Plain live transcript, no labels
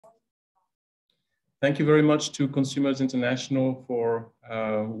Thank you very much to Consumers International for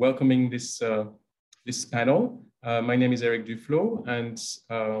welcoming this panel. My name is Eric Duflos, and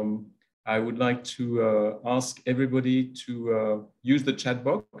I would like to ask everybody to use the chat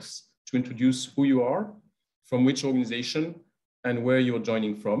box to introduce who you are, from which organization, and where you're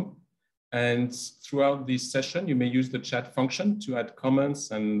joining from. And throughout this session, you may use the chat function to add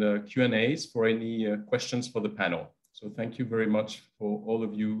comments and Q&As for any questions for the panel. So thank you very much for all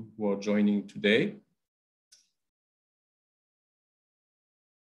of you who are joining today.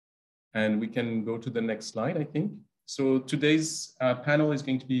 And we can go to the next slide, I think. So today's panel is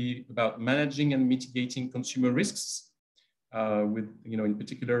going to be about managing and mitigating consumer risks, with, in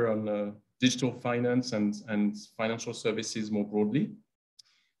particular on digital finance and financial services more broadly.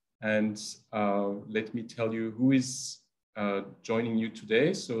 And let me tell you who is joining you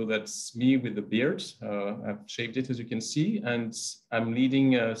today. So that's me with the beard. I've shaved it, as you can see, and I'm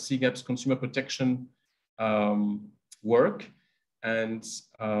leading CGAP's consumer protection work. And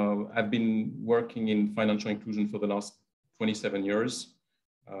I've been working in financial inclusion for the last 27 years.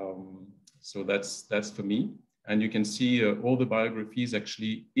 So that's for me. And you can see all the biographies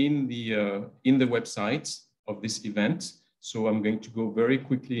actually in the website of this event. So I'm going to go very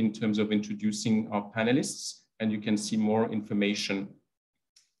quickly in terms of introducing our panelists, and you can see more information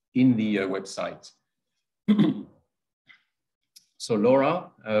in the website. So Laura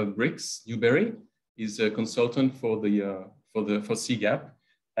Brix, Newbury, is a consultant for CGAP,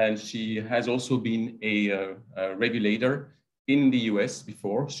 and she has also been a regulator in the US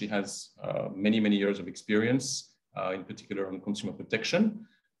before. She has many years of experience, in particular on consumer protection.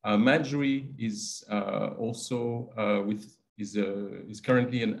 Majorie is also is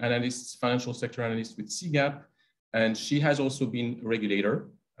currently an analyst, financial sector analyst with CGAP, and she has also been a regulator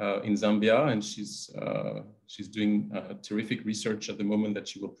in Zambia, and she's doing terrific research at the moment that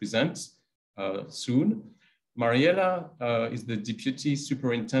she will present soon. Mariela is the Deputy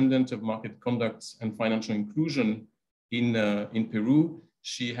Superintendent of Market Conduct and Financial Inclusion in Peru.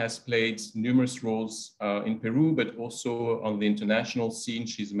 She has played numerous roles in Peru, but also on the international scene.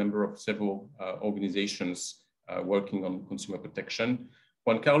 She's a member of several organizations working on consumer protection.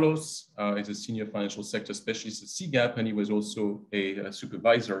 Juan Carlos is a senior financial sector specialist at CGAP, and he was also a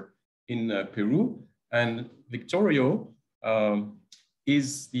supervisor in Peru. And Victorio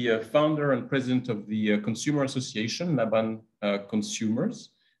is the founder and president of the consumer association, Naban Consumers,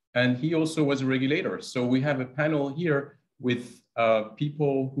 and he also was a regulator. So we have a panel here with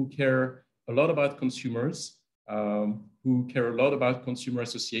people who care a lot about consumers, who care a lot about consumer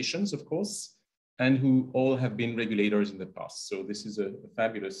associations, of course, and who all have been regulators in the past. So this is a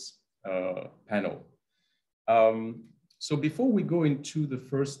fabulous panel. So before we go into the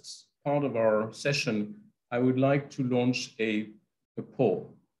first part of our session, I would like to launch a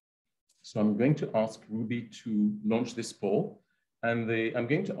poll. So I'm going to ask Ruby to launch this poll, and I'm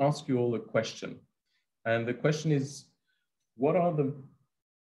going to ask you all a question. And the question is, what are the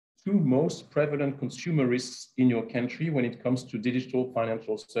two most prevalent consumer risks in your country when it comes to digital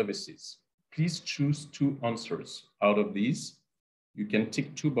financial services? Please choose two answers out of these. You can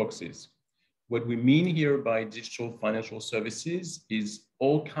tick two boxes. What we mean here by digital financial services is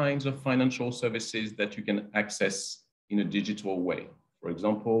all kinds of financial services that you can access in a digital way. For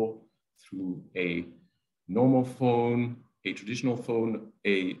example, through a normal phone, a traditional phone,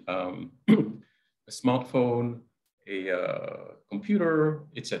 a smartphone, a computer,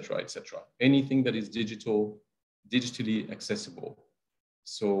 etc., etc. Anything that is digitally accessible.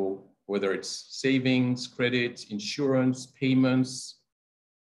 So whether it's savings, credit, insurance, payments,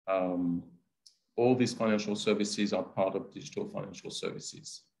 all these financial services are part of digital financial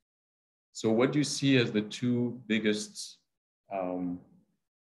services. So what do you see as the two biggest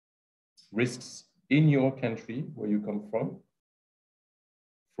risks in your country, where you come from?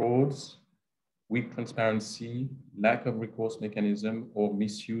 Frauds, weak transparency, lack of recourse mechanism, or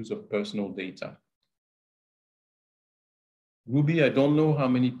misuse of personal data. Ruby, I don't know how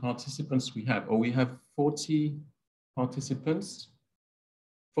many participants we have. Oh, we have 40 participants,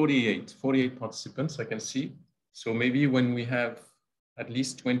 48 participants, I can see. So maybe when we have at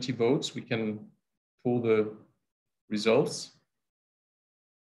least 20 votes, we can pull the results.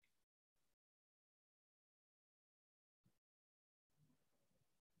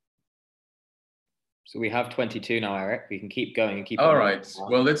 So we have 22 now, Eric. We can keep going and keep. All right.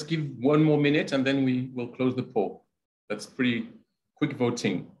 Well, let's give one more minute and then we will close the poll. That's pretty quick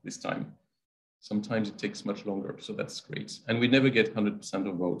voting this time. Sometimes it takes much longer, so that's great. And we never get 100%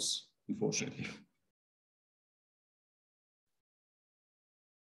 of votes, unfortunately.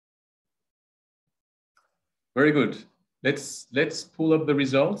 Very good. Let's pull up the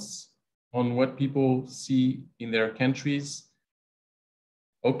results. on what people see in their countries?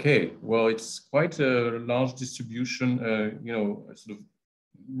 Okay, well, it's quite a large distribution, sort of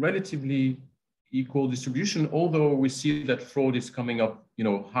relatively equal distribution, although we see that fraud is coming up,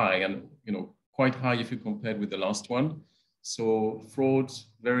 high and, quite high if you compare with the last one. So fraud,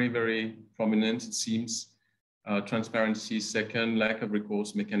 very, very prominent, it seems. Transparency, second, lack of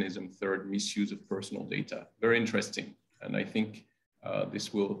recourse mechanism, third, misuse of personal data. Very interesting. And I think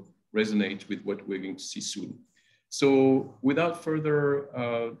this will resonate with what we're going to see soon. So without further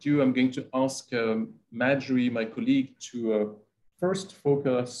ado, I'm going to ask Majorie, my colleague, to first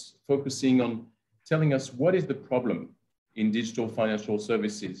focusing on telling us what is the problem in digital financial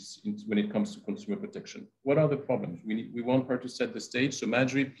services when it comes to consumer protection. What are the problems? We want her to set the stage. So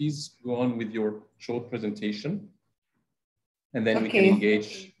Majorie, please go on with your short presentation. And then we can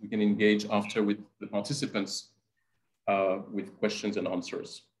engage after with the participants with questions and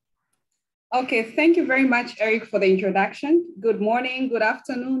answers. Okay, thank you very much, Eric, for the introduction. Good morning, good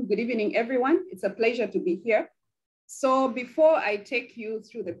afternoon, good evening, everyone. It's a pleasure to be here. So before I take you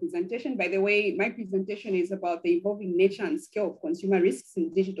through the presentation, by the way, my presentation is about the evolving nature and scale of consumer risks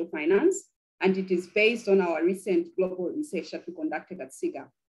in digital finance, and it is based on our recent global research that we conducted at CGAP.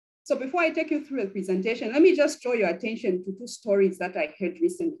 So before I take you through the presentation, let me just draw your attention to two stories that I heard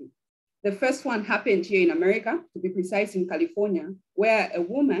recently. The first one happened here in America, to be precise, in California, where a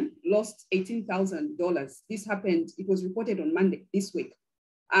woman lost $18,000. This happened, it was reported on Monday this week.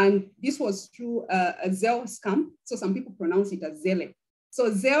 And this was through a Zelle scam. So some people pronounce it as Zelle.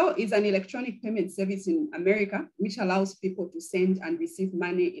 So Zelle is an electronic payment service in America, which allows people to send and receive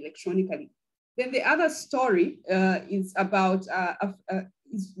money electronically. Then the other story is about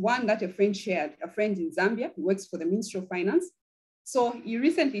is one that a friend shared, a friend in Zambia who works for the Ministry of Finance. So he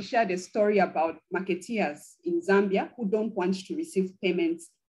recently shared a story about marketeers in Zambia who don't want to receive payments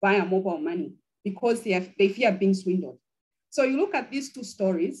via mobile money because they fear being swindled. So you look at these two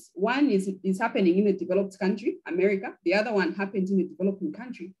stories. One is happening in a developed country, America. The other one happened in a developing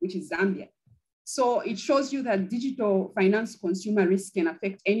country, which is Zambia. So it shows you that digital finance consumer risk can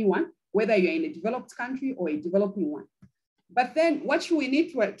affect anyone, whether you're in a developed country or a developing one. But then what we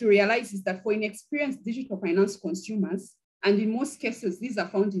need to realize is that for inexperienced digital finance consumers, and in most cases, these are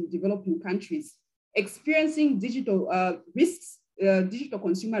found in developing countries, experiencing digital risks, digital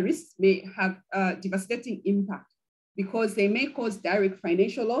consumer risks may have a devastating impact because they may cause direct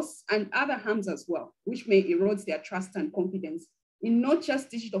financial loss and other harms as well, which may erode their trust and confidence in not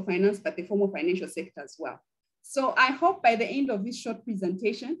just digital finance, but the formal financial sector as well. So I hope by the end of this short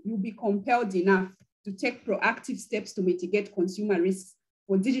presentation, you'll be compelled enough to take proactive steps to mitigate consumer risks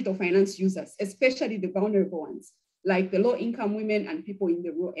for digital finance users, especially the vulnerable ones, like the low-income women and people in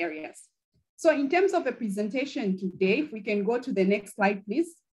the rural areas. So in terms of the presentation today, if we can go to the next slide,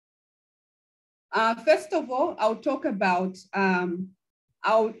 please. First of all, I'll talk about,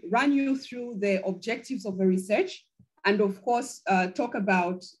 I'll run you through the objectives of the research and of course, talk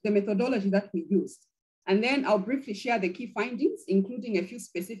about the methodology that we used. And then I'll briefly share the key findings, including a few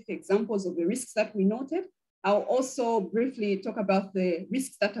specific examples of the risks that we noted. I'll also briefly talk about the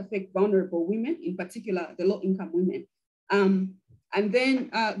risks that affect vulnerable women, in particular, the low-income women. And then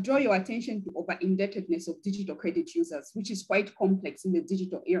draw your attention to over-indebtedness of digital credit users, which is quite complex in the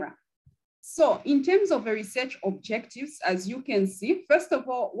digital era. So in terms of the research objectives, as you can see, first of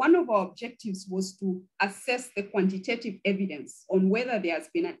all, one of our objectives was to assess the quantitative evidence on whether there has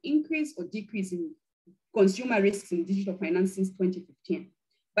been an increase or decrease in consumer risks in digital finance since 2015.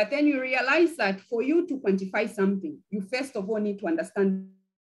 But then you realize that for you to quantify something, you first of all need to understand.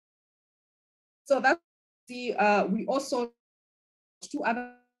 So that's we also, two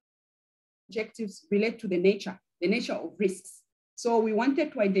other objectives relate to the nature of risks. So we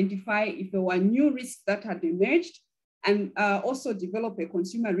wanted to identify if there were new risks that had emerged and also develop a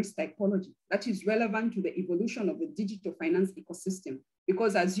consumer risk typology that is relevant to the evolution of the digital finance ecosystem.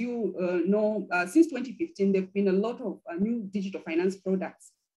 Because as you know, since 2015, there have been a lot of new digital finance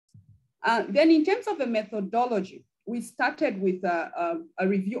products. Then in terms of the methodology, we started with a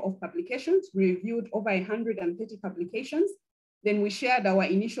review of publications. We reviewed over 130 publications. Then we shared our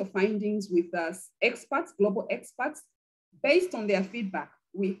initial findings with experts, global experts. Based on their feedback,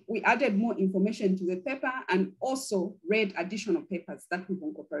 we added more information to the paper and also read additional papers that we've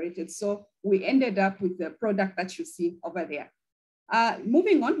incorporated. So we ended up with the product that you see over there.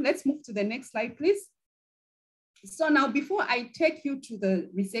 Moving on, let's move to the next slide, please. So now, before I take you to the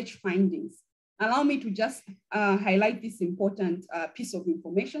research findings, allow me to just highlight this important piece of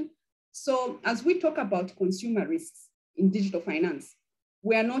information. So as we talk about consumer risks in digital finance,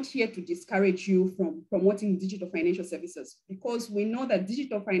 we are not here to discourage you from promoting digital financial services, because we know that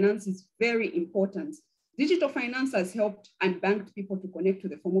digital finance is very important. Digital finance has helped unbanked people to connect to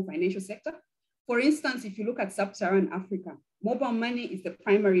the formal financial sector. For instance, if you look at sub-Saharan Africa, mobile money is the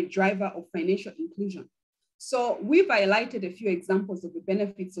primary driver of financial inclusion. So we've highlighted a few examples of the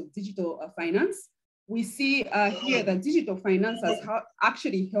benefits of digital finance. We see here that digital finance has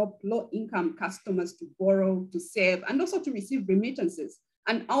actually helped low-income customers to borrow, to save, and also to receive remittances.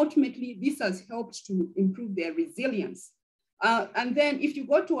 And ultimately, this has helped to improve their resilience. And then if you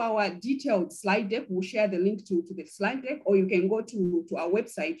go to our detailed slide deck, we'll share the link to the slide deck, or you can go to our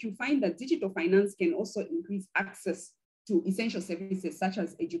website. You find that digital finance can also increase access to essential services such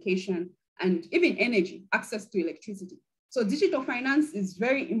as education and even energy, access to electricity. So digital finance is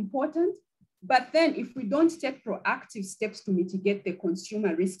very important. But then if we don't take proactive steps to mitigate the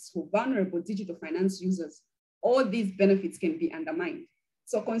consumer risks for vulnerable digital finance users, all these benefits can be undermined.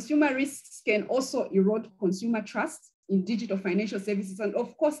 So consumer risks can also erode consumer trust in digital financial services, and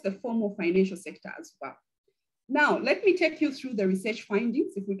of course, the formal financial sector as well. Now, let me take you through the research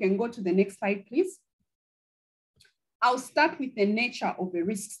findings. If we can go to the next slide, please. I'll start with the nature of the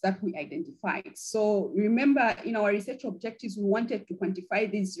risks that we identified. So remember, in our research objectives, we wanted to quantify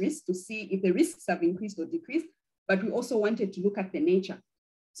these risks to see if the risks have increased or decreased, but we also wanted to look at the nature.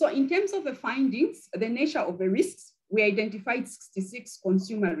 So in terms of the findings, the nature of the risks, we identified 66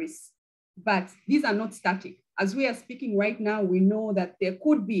 consumer risks, but these are not static. As we are speaking right now, we know that there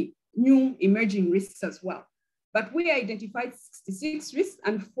could be new emerging risks as well. But we identified 66 risks,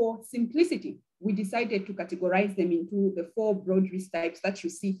 and for simplicity, we decided to categorize them into the 4 broad risk types that you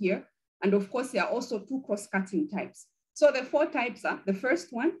see here. And of course, there are also 2 cross-cutting types. So the 4 types are, the first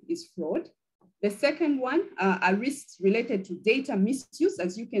one is fraud. The second one are risks related to data misuse,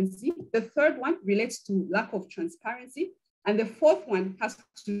 as you can see. The third one relates to lack of transparency. And the fourth one has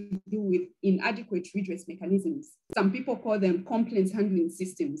to do with inadequate redress mechanisms. Some people call them complaints handling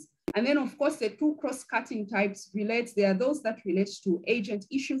systems. And then of course, the 2 cross-cutting types there are those that relate to agent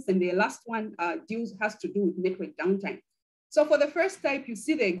issues, and the last one has to do with network downtime. So for the first type, you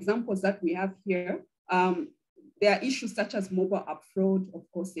see the examples that we have here. There are issues such as mobile app fraud. Of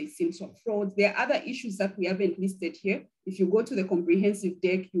course, there's SIM swap fraud. There are other issues that we haven't listed here. If you go to the comprehensive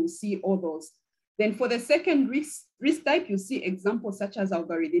deck, you'll see all those. Then for the second risk type, you see examples such as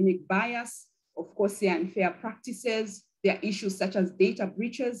algorithmic bias, of course, there are unfair practices. There are issues such as data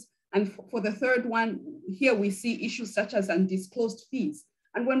breaches. And for the third one, here we see issues such as undisclosed fees.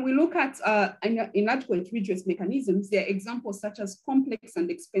 And when we look at inadequate redress mechanisms, there are examples such as complex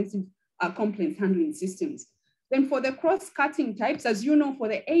and expensive complaints handling systems. Then for the cross-cutting types, as you know, for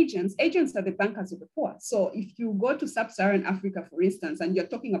the agents are the bankers of the poor. So if you go to sub-Saharan Africa, for instance, and you're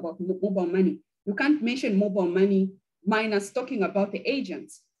talking about mobile money, you can't mention mobile money minus talking about the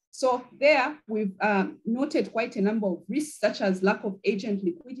agents. So there we've noted quite a number of risks, such as lack of agent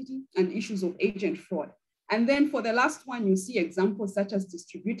liquidity and issues of agent fraud. And then for the last one, you see examples such as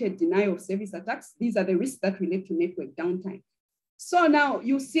distributed denial of service attacks. These are the risks that relate to network downtime. So now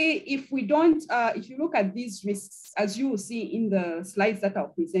you see, if you look at these risks, as you will see in the slides that I'll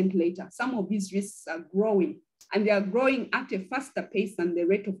present later, some of these risks are growing, and they are growing at a faster pace than the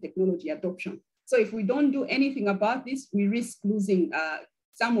rate of technology adoption. So if we don't do anything about this, we risk losing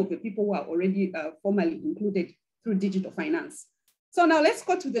some of the people who are already formally included through digital finance. So now let's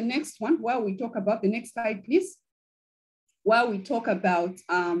go to the next one, where we talk about, the next slide, please, where we talk about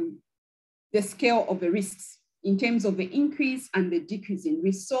the scale of the risks in terms of the increase and the decrease in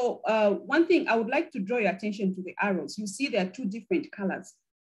risk. So one thing I would like to draw your attention to the arrows. You see there are 2 different colors.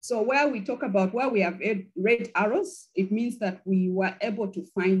 So where we talk about, where we have red arrows, it means that we were able to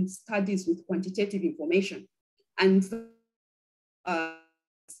find studies with quantitative information. And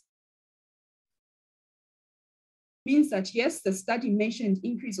means that yes, the study mentioned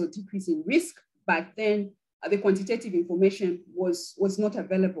increase or decrease in risk, but then the quantitative information was not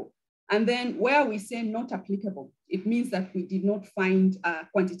available. And then where we say not applicable, it means that we did not find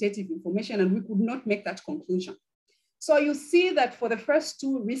quantitative information and we could not make that conclusion. So you see that for the first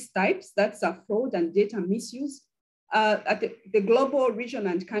 2 risk types, that's fraud and data misuse, at the global, region,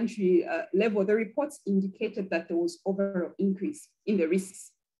 and country level, the reports indicated that there was overall increase in the risks.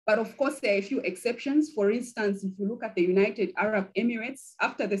 But of course, there are a few exceptions. For instance, if you look at the United Arab Emirates,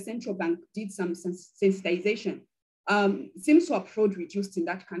 after the central bank did some sensitization, SIM swap fraud reduced in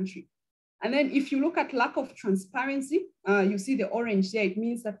that country. And then if you look at lack of transparency, you see the orange there, it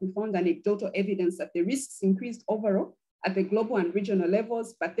means that we found anecdotal evidence that the risks increased overall at the global and regional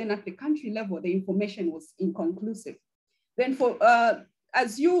levels, but then at the country level, the information was inconclusive. Then for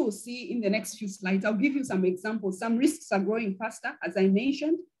as you will see in the next few slides, I'll give you some examples. Some risks are growing faster, as I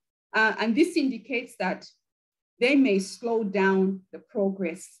mentioned, and this indicates that they may slow down the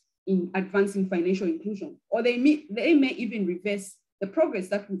progress in advancing financial inclusion, or they may even reverse the progress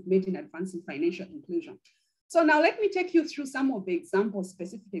that we've made in advancing financial inclusion. So now let me take you through some of the examples,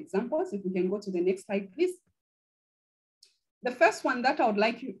 specific examples. If we can go to the next slide, please. The first one that I would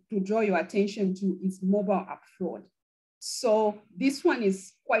like you to draw your attention to is mobile app fraud. So this one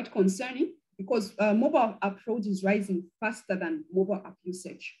is quite concerning because mobile app fraud is rising faster than mobile app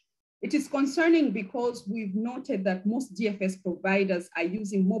usage. It is concerning because we've noted that most DFS providers are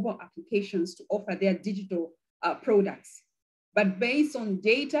using mobile applications to offer their digital products. But based on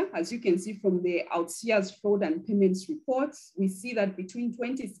data, as you can see from the Outseers Fraud and Payments reports, we see that between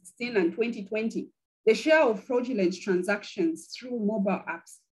 2016 and 2020, the share of fraudulent transactions through mobile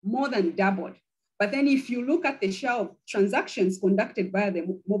apps more than doubled. But then if you look at the share of transactions conducted via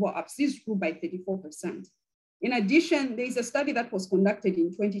the mobile apps, this grew by 34%. In addition, there is a study that was conducted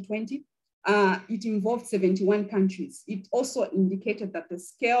in 2020. It involved 71 countries. It also indicated that the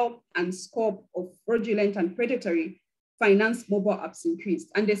scale and scope of fraudulent and predatory finance mobile apps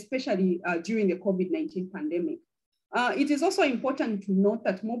increased, and especially during the COVID-19 pandemic. It is also important to note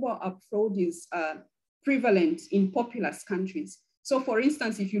that mobile app fraud is prevalent in populous countries. So for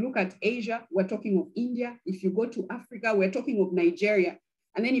instance, if you look at Asia, we're talking of India. If you go to Africa, we're talking of Nigeria.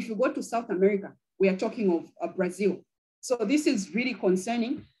 And then if you go to South America, we are talking of Brazil. So this is really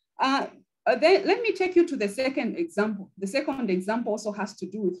concerning. Then let me take you to the second example. The second example also has to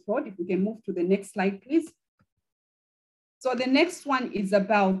do with fraud. If we can move to the next slide, please. So the next one is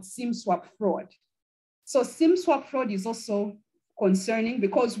about SIM swap fraud. So SIM swap fraud is also concerning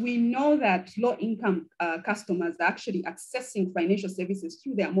because we know that low-income customers are actually accessing financial services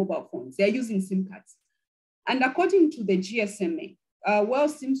through their mobile phones. They're using SIM cards. And according to the GSMA, while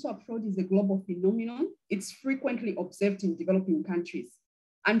SIM swap fraud is a global phenomenon, it's frequently observed in developing countries.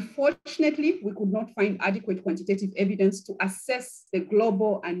 Unfortunately, we could not find adequate quantitative evidence to assess the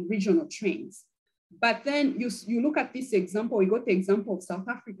global and regional trends. But then you look at this example, we got the example of South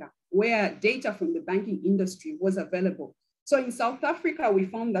Africa, where data from the banking industry was available. So in South Africa, we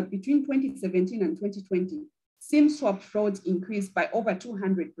found that between 2017 and 2020, SIM swap frauds increased by over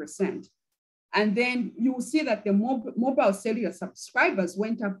 200%. And then you will see that the mobile cellular subscribers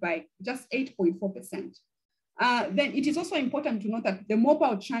went up by just 8.4%. Then it is also important to note that the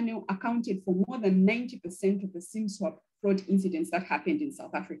mobile channel accounted for more than 90% of the SIM swap fraud incidents that happened in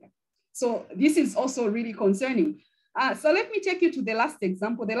South Africa. So this is also really concerning. So let me take you to the last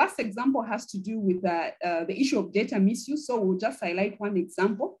example. The last example has to do with the issue of data misuse. So we'll just highlight one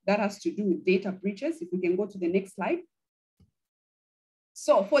example that has to do with data breaches. If we can go to the next slide.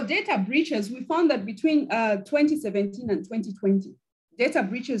 So for data breaches, we found that between 2017 and 2020, data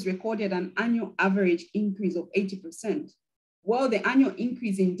breaches recorded an annual average increase of 80%, while the annual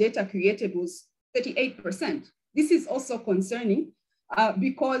increase in data created was 38%. This is also concerning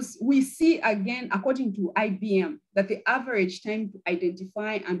because we see, again, according to IBM, that the average time to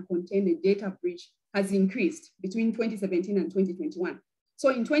identify and contain a data breach has increased between 2017 and 2021. So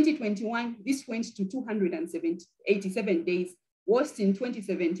in 2021, this went to 287 days. Whilst in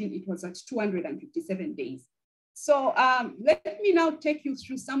 2017, it was at 257 days. So let me now take you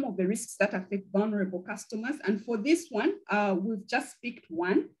through some of the risks that affect vulnerable customers. And for this one, we've just picked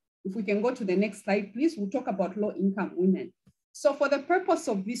one. If we can go to the next slide, please, we'll talk about low-income women. So for the purpose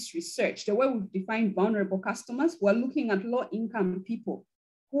of this research, the way we've defined vulnerable customers, we're looking at low-income people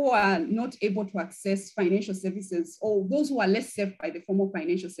who are not able to access financial services, or those who are less served by the formal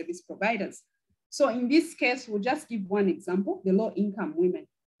financial service providers. So in this case, we'll just give one example, the low-income women.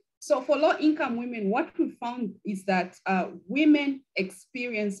 So for low-income women, what we found is that women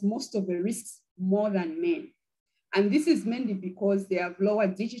experience most of the risks more than men. And this is mainly because they have lower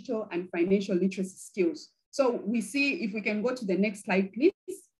digital and financial literacy skills. So we see, if we can go to the next slide, please.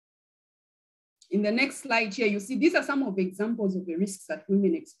 In the next slide here, you see these are some of the examples of the risks that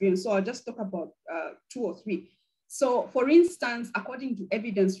women experience. So I'll just talk about 2 or 3. So for instance, according to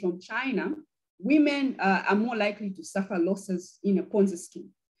evidence from China, women are more likely to suffer losses in a Ponzi scheme.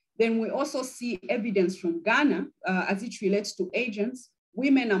 Then we also see evidence from Ghana as it relates to agents.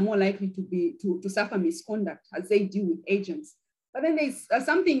 Women are more likely to suffer misconduct as they deal with agents. But then there's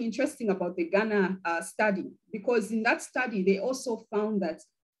something interesting about the Ghana study, because in that study, they also found that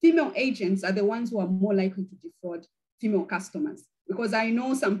female agents are the ones who are more likely to defraud female customers. Because I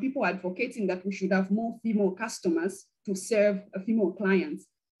know some people advocating that we should have more female customers to serve female clients.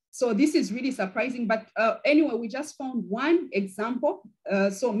 So this is really surprising, but anyway, we just found one example.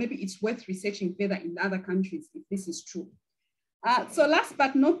 So maybe it's worth researching further in other countries if this is true. So last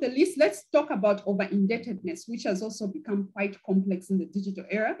but not the least, let's talk about over-indebtedness, which has also become quite complex in the digital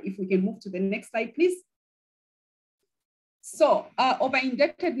era. If we can move to the next slide, please. So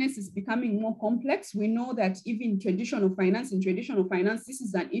over-indebtedness is becoming more complex. We know that even in traditional finance, this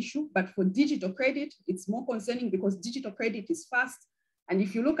is an issue, but for digital credit, it's more concerning because digital credit is fast. And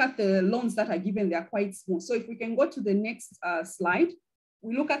if you look at the loans that are given, they are quite small. So if we can go to the next slide,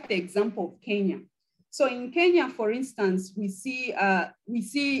 we look at the example of Kenya. So in Kenya, for instance, we see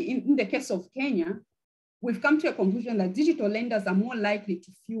in the case of Kenya, we've come to a conclusion that digital lenders are more likely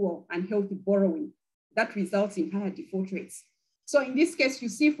to fuel unhealthy borrowing that results in higher default rates. So in this case, you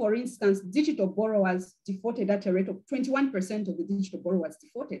see, for instance, digital borrowers defaulted at a rate of 21% of the digital borrowers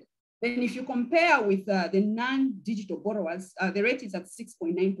defaulted. Then if you compare with the non-digital borrowers, the rate is at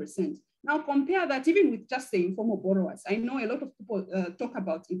 6.9%. Now compare that even with just the informal borrowers. I know a lot of people talk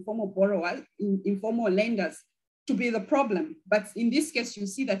about informal borrowers, informal lenders to be the problem. But in this case, you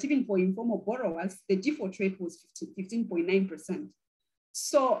see that even for informal borrowers, the default rate was 15.9%.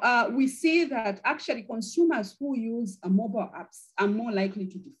 So we see that actually consumers who use mobile apps are more likely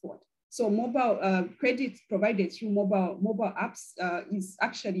to default. So mobile credit provided through mobile apps is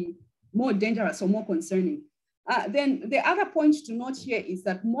actually more dangerous or more concerning. Then the other point to note here is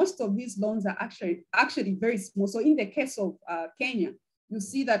that most of these loans are actually very small. So in the case of Kenya, you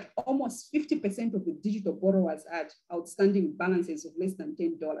see that almost 50% of the digital borrowers had outstanding balances of less than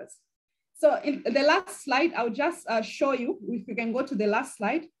 $10. So in the last slide, I'll just show you, if we can go to the last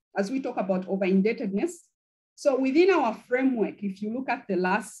slide, as we talk about over-indebtedness. So within our framework, if you look at the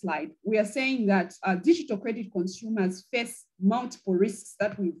last slide, we are saying that digital credit consumers face multiple risks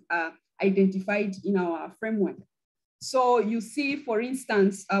that we've identified in our framework. So you see, for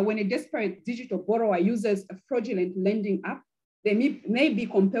instance, when a desperate digital borrower uses a fraudulent lending app, they may be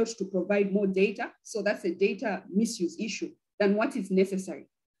compelled to provide more data. So that's a data misuse issue than what is necessary.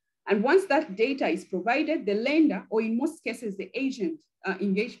 And once that data is provided, the lender, or in most cases, the agent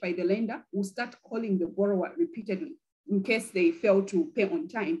engaged by the lender, will start calling the borrower repeatedly in case they fail to pay on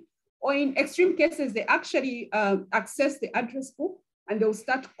time. Or in extreme cases, they actually access the address book and they'll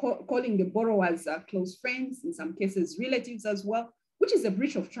start calling the borrower's close friends, in some cases relatives as well, which is a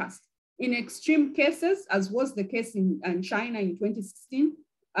breach of trust. In extreme cases, as was the case in China in 2016,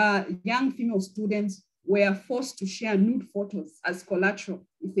 young female students were forced to share nude photos as collateral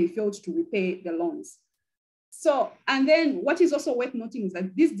if they failed to repay the loans. So, and then what is also worth noting is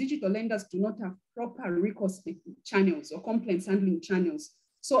that these digital lenders do not have proper recourse channels or complaints handling channels.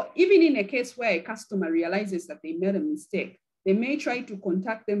 So even in a case where a customer realizes that they made a mistake, they may try to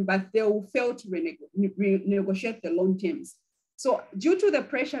contact them, but they will fail to renegotiate the loan terms. So due to the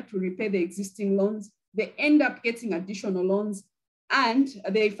pressure to repay the existing loans, they end up getting additional loans and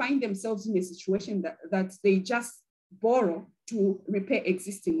they find themselves in a situation that they just borrow to repay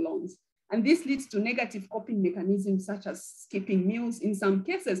existing loans. And this leads to negative coping mechanisms such as skipping meals. In some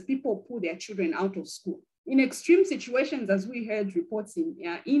cases, people pull their children out of school. In extreme situations, as we heard reports in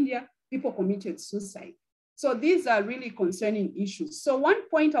India, people committed suicide. So these are really concerning issues. So one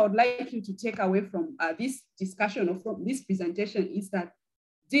point I would like you to take away from this discussion or from this presentation is that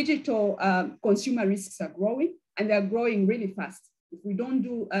digital consumer risks are growing and they're growing really fast. If we don't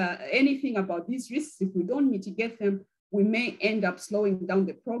do anything about these risks, if we don't mitigate them, we may end up slowing down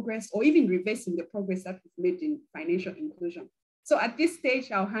the progress or even reversing the progress that we've made in financial inclusion. So at this stage,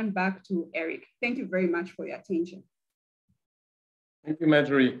 I'll hand back to Eric. Thank you very much for your attention. Thank you,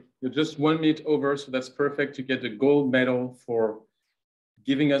 Majorie. You're just 1 minute over, so that's perfect to get the gold medal for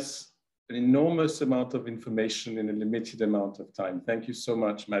giving us an enormous amount of information in a limited amount of time. Thank you so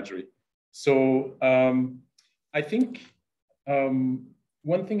much, Majorie. So I think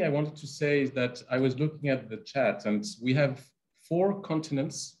one thing I wanted to say is that I was looking at the chat and we have 4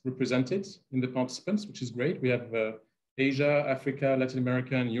 continents represented in the participants, which is great. We have Asia, Africa, Latin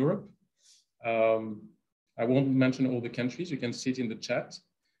America, and Europe. I won't mention all the countries, you can see it in the chat.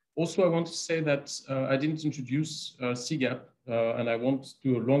 Also, I want to say that I didn't introduce CGAP, and I won't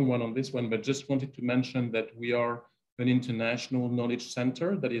do a long one on this one, but just wanted to mention that we are an international knowledge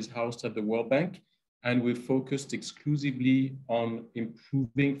center that is housed at the World Bank, and we're focused exclusively on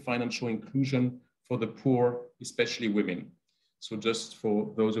improving financial inclusion for the poor, especially women. So just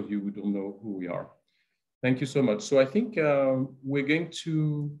for those of you who don't know who we are. Thank you so much. So I think we're going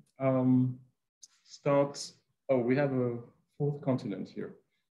to start. Oh, we have a 4th continent here.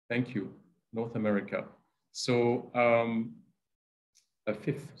 Thank you, North America. So a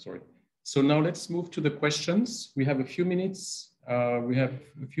 5th, sorry. So now let's move to the questions. We have a few minutes. We have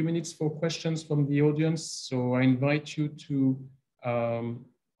a few minutes for questions from the audience. So I invite you to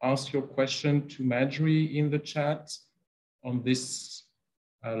ask your question to Majorie in the chat, on this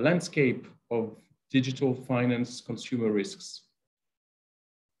landscape of digital finance consumer risks?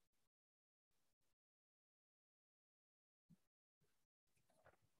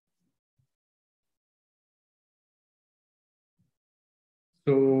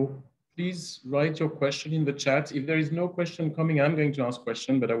 So please write your question in the chat. If there is no question coming, I'm going to ask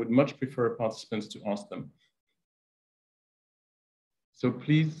question, but I would much prefer participants to ask them. So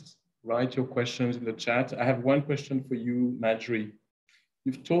please write your questions in the chat. I have one question for you, Majorie.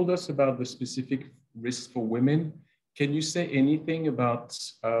 You've told us about the specific risks for women. Can you say anything about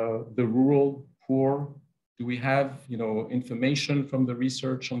the rural poor? Do we have, information from the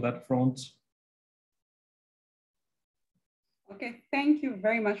research on that front? Okay, thank you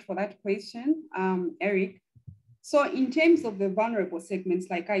very much for that question, Eric. So in terms of the vulnerable segments,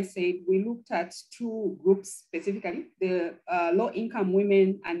 like I said, we looked at two groups specifically, the low-income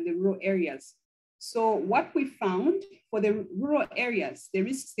women and the rural areas. So what we found for the rural areas, the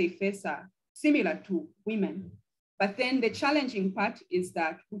risks they face are similar to women. But then the challenging part is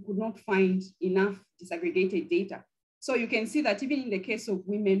that we could not find enough disaggregated data. So you can see that even in the case of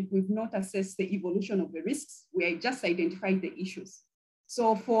women, we've not assessed the evolution of the risks. We just identified the issues.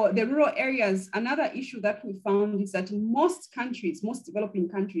 So for the rural areas, another issue that we found is that in most countries, most developing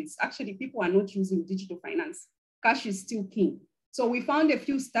countries, actually people are not using digital finance. Cash is still king. So we found a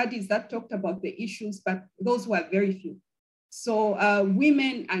few studies that talked about the issues, but those were very few. So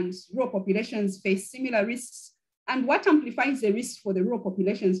women and rural populations face similar risks. And what amplifies the risk for the rural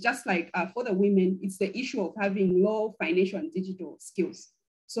populations, just like for the women, it's the issue of having low financial and digital skills.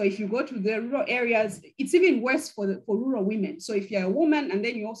 So if you go to the rural areas, it's even worse for rural women. So if you're a woman and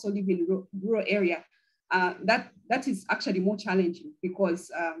then you also live in a rural area, that is actually more challenging because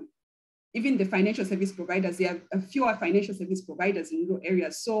even the financial service providers, there are fewer financial service providers in rural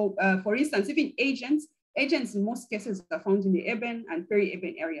areas. So for instance, even agents in most cases are found in the urban and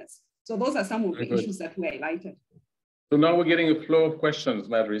peri-urban areas. So those are some of the issues that we highlighted. So now we're getting a flow of questions,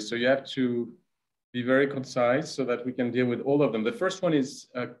 Majorie. So you have to be very concise so that we can deal with all of them. The first one is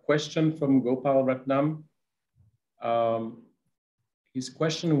a question from Gopal Ratnam. His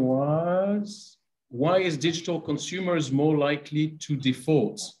question was, why is digital consumers more likely to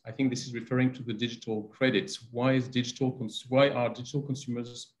default? I think this is referring to the digital credits. Why are digital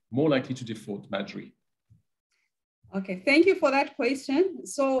consumers more likely to default, Majorie? Okay, thank you for that question.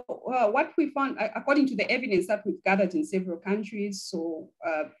 So what we found, according to the evidence that we've gathered in several countries, so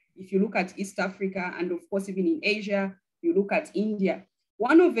if you look at East Africa and of course even in Asia, you look at India,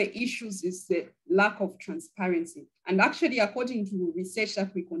 one of the issues is the lack of transparency. And actually, according to research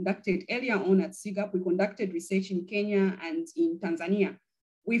that we conducted earlier on at CGAP, we conducted research in Kenya and in Tanzania.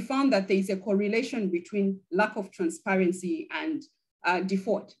 We found that there is a correlation between lack of transparency and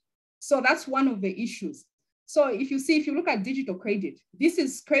default. So that's one of the issues. So if you look at digital credit, this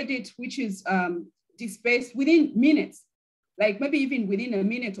is credit which is dispersed within minutes, like maybe even within a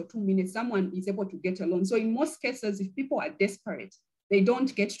minute or 2 minutes, someone is able to get a loan. So in most cases, if people are desperate, they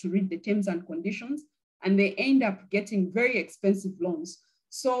don't get to read the terms and conditions, and they end up getting very expensive loans.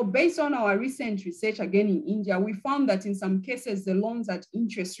 So based on our recent research, again in India, we found that in some cases, the loans at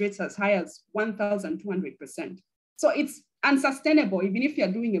interest rates as high as 1,200%. So it's unsustainable. Even if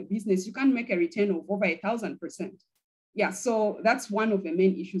you're doing a business, you can't make a return of over 1,000%. Yeah, so that's one of the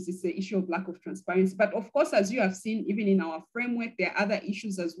main issues, is the issue of lack of transparency. But of course, as you have seen, even in our framework, there are other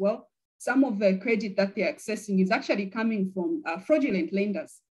issues as well. Some of the credit that they're accessing is actually coming from fraudulent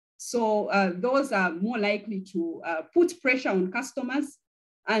lenders. So those are more likely to put pressure on customers.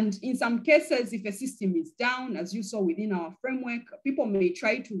 And in some cases, if a system is down, as you saw within our framework, people may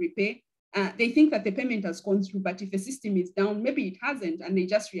try to repay. They think that the payment has gone through, but if a system is down, maybe it hasn't, and they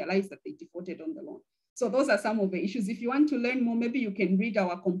just realize that they defaulted on the loan. So those are some of the issues. If you want to learn more, maybe you can read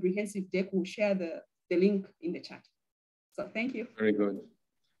our comprehensive deck. We'll share the link in the chat. So thank you. Very good.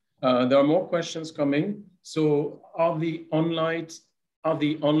 There are more questions coming. So are the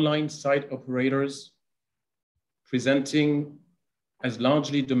online site operators presenting as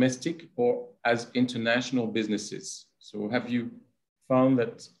largely domestic or as international businesses? So have you found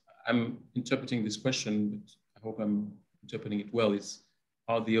that, I'm interpreting this question, but I hope I'm interpreting it well, is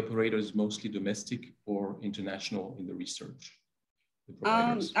are the operators mostly domestic or international in the research?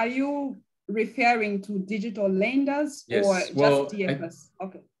 Are you referring to digital lenders, yes, or just DFS?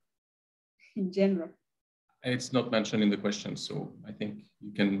 Okay, in general. It's not mentioned in the question, so I think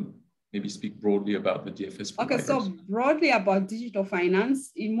you can maybe speak broadly about the DFS providers. Okay, so broadly about digital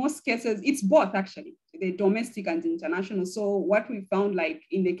finance, in most cases, it's both actually, the domestic and international. So what we found, like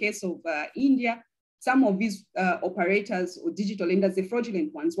in the case of India, some of these operators or digital lenders, the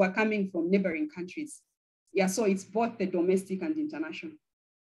fraudulent ones, were coming from neighboring countries. yeah, so it's both the domestic and international.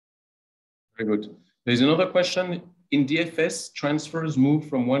 Very good. There's another question. In DFS, transfers move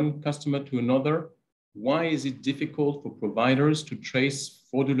from one customer to another. Why is it difficult for providers to trace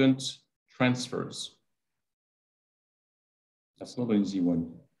fraudulent transfers? That's not an easy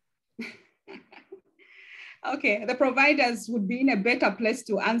one. Okay, the providers would be in a better place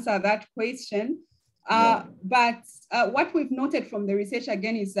to answer that question. Yeah. But what we've noted from the research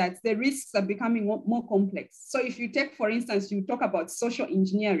again is that the risks are becoming more complex. So if you take, for instance, you talk about social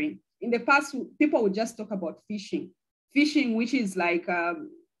engineering. In the past, people would just talk about phishing. Phishing, which is like,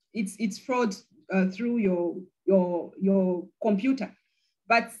 it's fraud through your computer.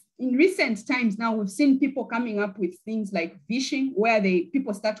 But in recent times now, we've seen people coming up with things like phishing, where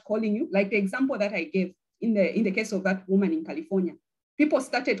people start calling you, like the example that I gave in the case of that woman in California. People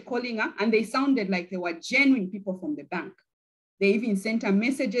started calling her and they sounded like they were genuine people from the bank. They even sent her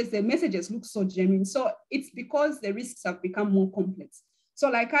messages. The messages look so genuine. So it's because the risks have become more complex.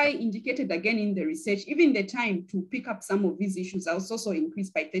 So like I indicated again in the research, even the time to pick up some of these issues has also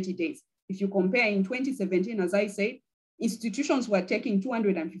increased by 30 days. If you compare in 2017, as I said, institutions were taking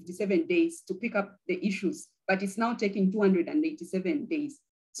 257 days to pick up the issues, but it's now taking 287 days.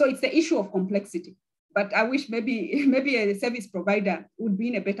 So it's the issue of complexity. But I wish maybe a service provider would be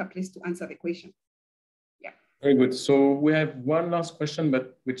in a better place to answer the question. Yeah. Very good. So we have one last question,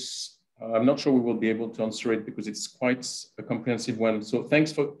 but which I'm not sure we will be able to answer it because it's quite a comprehensive one. So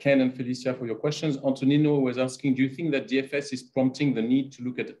thanks for Ken and Felicia for your questions. Antonino was asking, do you think that DFS is prompting the need to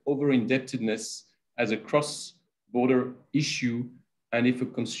look at over-indebtedness as a cross-border issue? And if a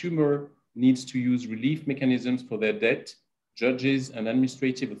consumer needs to use relief mechanisms for their debt, judges and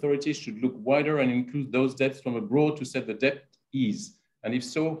administrative authorities should look wider and include those debts from abroad to set the debt ease. And if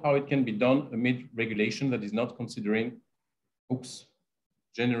so, how it can be done amid regulation that is not considering,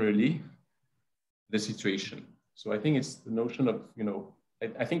 generally the situation. So I think it's the notion of,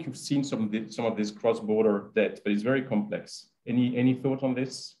 I think you've seen some of this cross-border debt, but it's very complex. Any thought on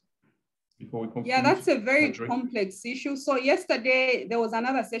this before we conclude? Yeah, that's a very Majorie? complex issue. So yesterday, there was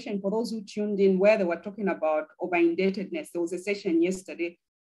another session for those who tuned in where they were talking about over-indebtedness. There was a session yesterday.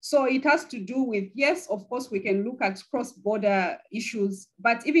 So it has to do with, yes, of course, we can look at cross-border issues,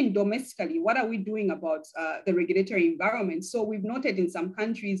 but even domestically, what are we doing about the regulatory environment? So we've noted in some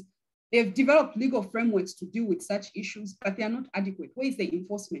countries, they've developed legal frameworks to deal with such issues, but they are not adequate. Where is the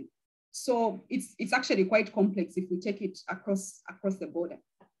enforcement? So it's actually quite complex if we take it across the border.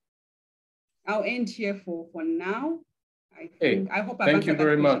 I'll end here for now. I hope thank you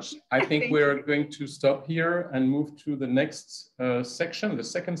very much. I think we're going to stop here and move to the next section, the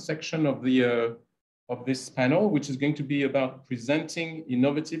second section of this panel, which is going to be about presenting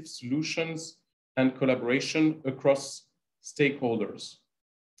innovative solutions and collaboration across stakeholders.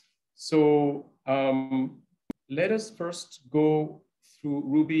 So let us first go through,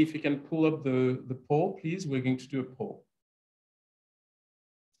 Ruby, if you can pull up the poll, please. We're going to do a poll.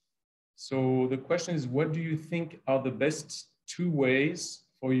 So the question is, what do you think are the best 2 ways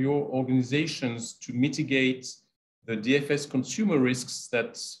for your organizations to mitigate the DFS consumer risks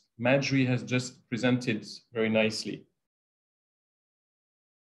that Majorie has just presented very nicely?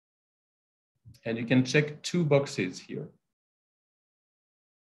 And you can check 2 boxes here.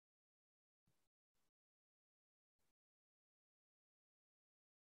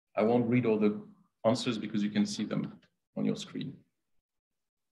 I won't read all the answers because you can see them on your screen.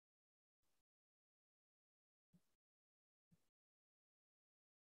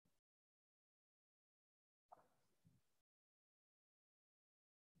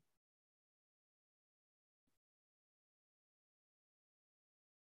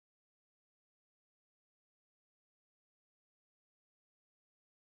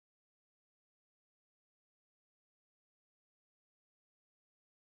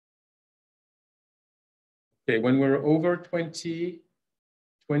 Okay, when we're over 22,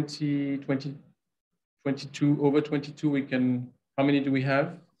 over 22, we can, how many do we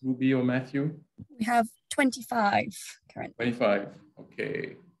have, Ruby or Matthew? We have 25 currently. 25,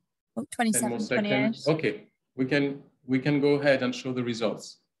 okay. Oh, 27, 28. Okay, we can go ahead and show the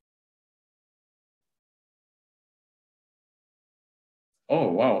results. Oh,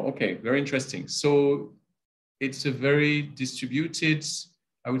 wow, okay, very interesting. So it's a very distributed,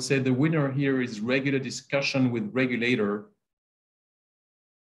 I would say the winner here is regular discussion with regulator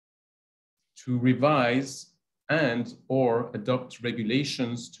to revise and or adopt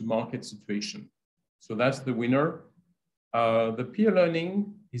regulations to market situation. So that's the winner. The peer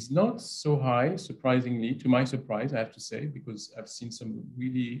learning is not so high, surprisingly, to my surprise, I have to say, because I've seen some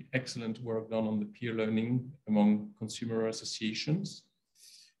really excellent work done on the peer learning among consumer associations.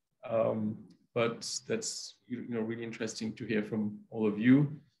 but that's really interesting to hear from all of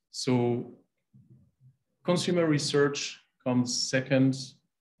you. So consumer research comes second,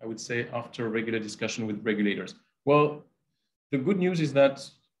 I would say, after regular discussion with regulators. Well, the good news is that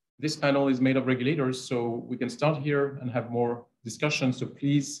this panel is made of regulators, so we can start here and have more discussion. So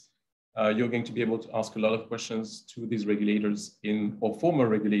please, you're going to be able to ask a lot of questions to these regulators or former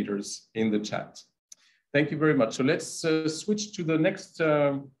regulators in the chat. Thank you very much. So let's switch to the next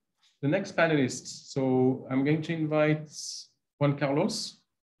panelist. So I'm going to invite Juan Carlos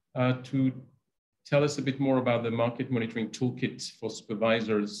to tell us a bit more about the market monitoring toolkit for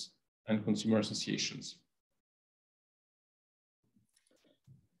supervisors and consumer associations.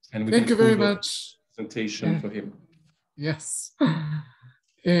 And we Thank you very much. Presentation for him. Yes.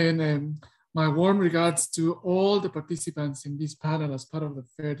 And my warm regards to all the participants in this panel as part of the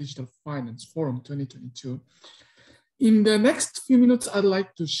Fair Digital Finance Forum 2022. In the next few minutes, I'd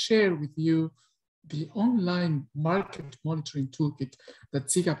like to share with you the online market monitoring toolkit that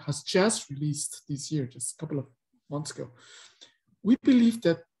CGAP has just released this year, just a couple of months ago. We believe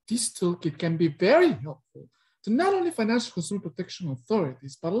that this toolkit can be very helpful to not only financial consumer protection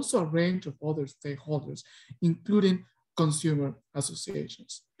authorities, but also a range of other stakeholders, including consumer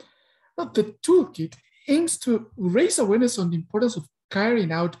associations. Now, the toolkit aims to raise awareness on the importance of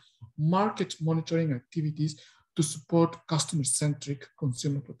carrying out market monitoring activities to support customer-centric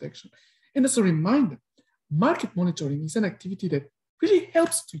consumer protection. And as a reminder, market monitoring is an activity that really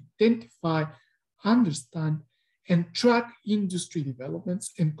helps to identify, understand, and track industry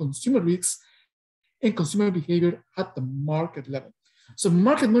developments and consumer risks and consumer behavior at the market level. So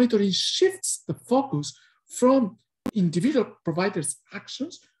market monitoring shifts the focus from individual providers'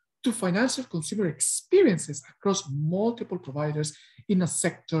 actions to financial consumer experiences across multiple providers in a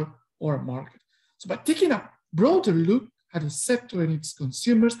sector or a market. So by taking a broader look at a sector and its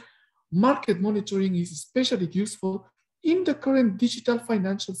consumers, market monitoring is especially useful in the current digital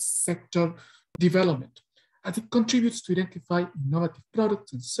financial sector development, as it contributes to identify innovative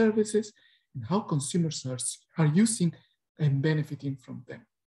products and services and how consumers are using and benefiting from them.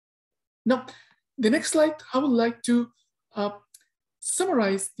 Now, the next slide, I would like to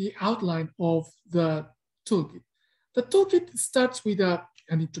summarize the outline of the toolkit. The toolkit starts with an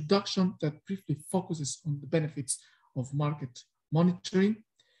introduction that briefly focuses on the benefits of market monitoring.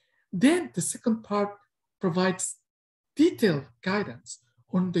 Then the second part provides detailed guidance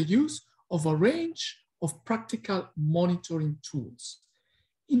on the use of a range of practical monitoring tools.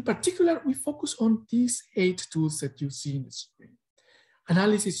 In particular, we focus on these 8 tools that you see in the screen.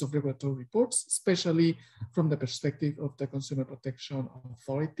 Analysis of regulatory reports, especially from the perspective of the Consumer Protection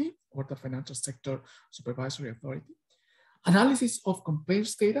Authority or the Financial Sector Supervisory Authority. Analysis of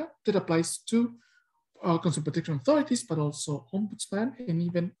complaints data that applies to consumer protection authorities, but also ombudsman and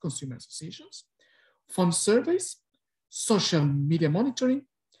even consumer associations. Fund surveys, social media monitoring,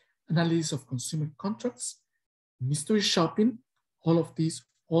 analysis of consumer contracts, mystery shopping, all of these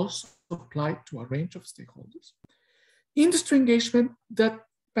also apply to a range of stakeholders. Industry engagement that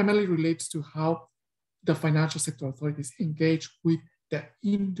primarily relates to how the financial sector authorities engage with the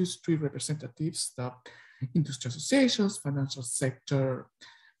industry representatives, the industry associations, financial sector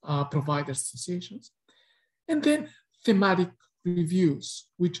providers associations. And then thematic reviews,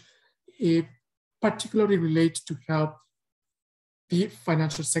 which particularly relate to how the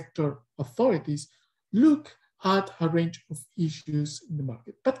financial sector authorities look at a range of issues in the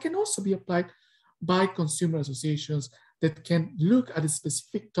market, but can also be applied by consumer associations that can look at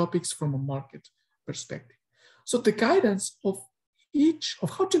specific topics from a market perspective. So the guidance of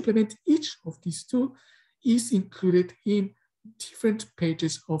how to implement each of these tools is included in different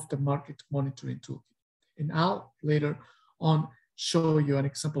pages of the market monitoring toolkit. And I'll later on show you an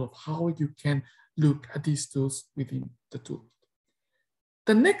example of how you can look at these tools within the toolkit.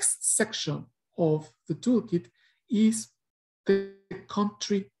 The next section of the toolkit is the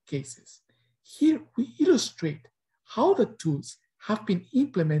country cases. Here we illustrate how the tools have been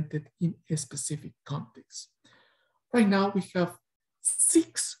implemented in a specific context. Right now we have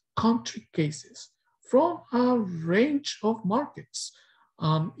 6 country cases from a range of markets,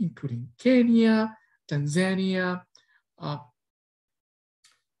 including Kenya, Tanzania,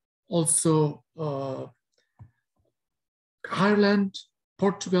 also Ireland,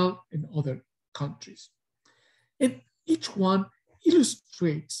 Portugal, and other countries. And each one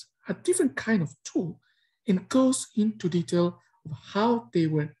illustrates a different kind of tool and goes into detail of how they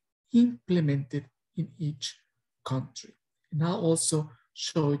were implemented in each country. And I'll also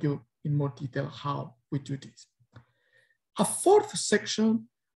show you in more detail how we do this. A fourth section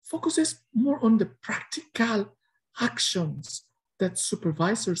focuses more on the practical actions that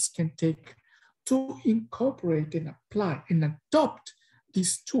supervisors can take to incorporate and apply and adopt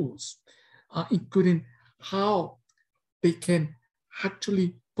these tools, including how they can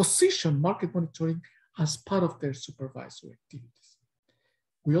actually position market monitoring as part of their supervisory activities.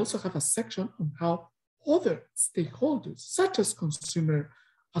 We also have a section on how other stakeholders, such as consumer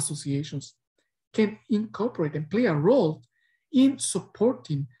associations, can incorporate and play a role in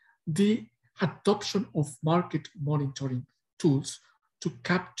supporting the adoption of market monitoring tools to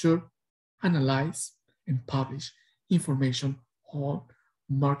capture, analyze, and publish information on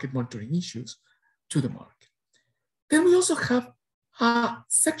market monitoring issues to the market. Then we also have a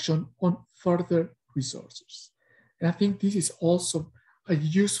section on further resources. And I think this is also a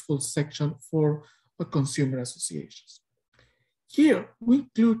useful section for consumer associations. Here, we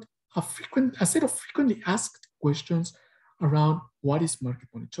include a set of frequently asked questions around what is market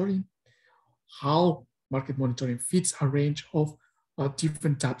monitoring, how market monitoring fits a range of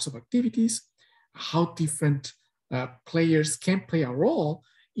different types of activities, how different players can play a role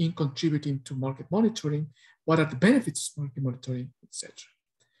in contributing to market monitoring, what are the benefits of market monitoring, etc.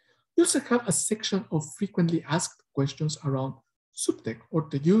 We also have a section of frequently asked questions around subtech, or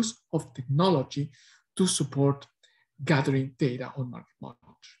the use of technology to support gathering data on market monitoring.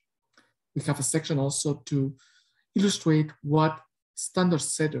 We have a section also to illustrate what standard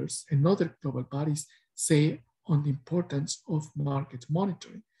setters and other global bodies say on the importance of market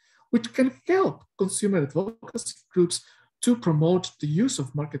monitoring, which can help consumer advocacy groups to promote the use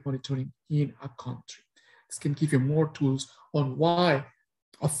of market monitoring in a country. This can give you more tools on why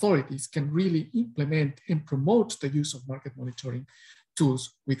authorities can really implement and promote the use of market monitoring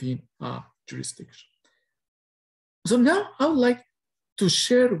tools within a jurisdiction. So now I would like to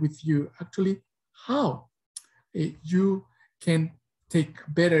share with you actually how you can take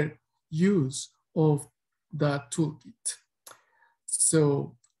better use of the toolkit.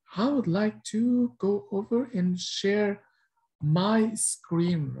 So I would like to go over and share my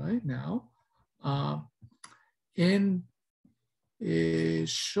screen right now and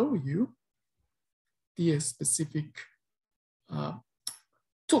show you the specific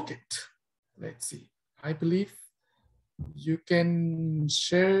toolkit. Let's see. I believe you can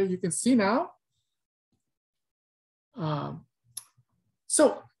share, you can see now. And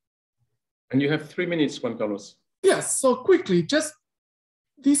you have 3 minutes, Juan Carlos. Yes, so quickly, just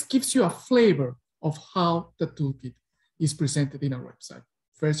this gives you a flavor of how the toolkit is presented in our website.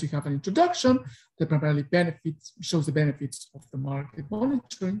 First, you have an introduction that primarily shows the benefits of the market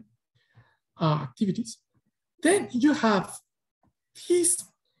monitoring activities. Then you have this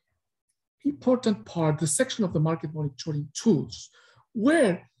important part, the section of the market monitoring tools,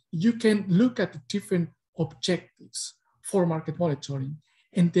 where you can look at the different objectives for market monitoring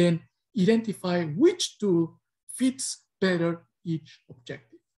and then identify which tool fits better each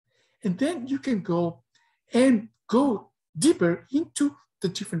objective. And then you can go deeper into the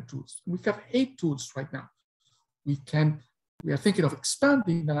different tools. We have 8 tools right now. We are thinking of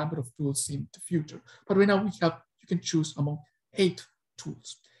expanding the number of tools in the future, but right now you can choose among 8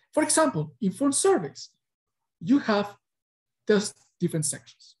 tools. For example, in phone surveys, you have those different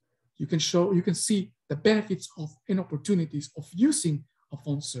sections. You can see the benefits of and opportunities of using a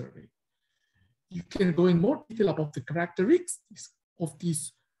phone survey. You can go in more detail about the characteristics of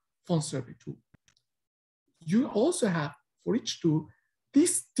this phone survey tool. You also have, for each tool,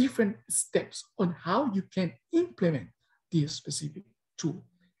 these different steps on how you can implement this specific tool,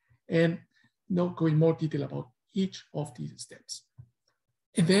 and go in more detail about each of these steps.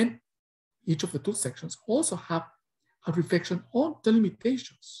 And then each of the tool sections also have a reflection on the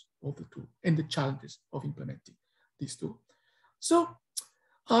limitations of the tool and the challenges of implementing this tool. So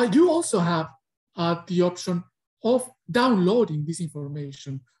you also have the option of downloading this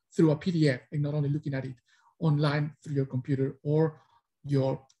information through a PDF and not only looking at it online through your computer or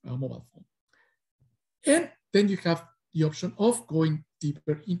your mobile phone. And then you have the option of going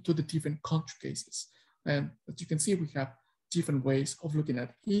deeper into the different country cases. And as you can see, we have different ways of looking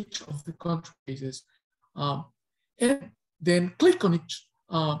at each of the country cases. And then click on each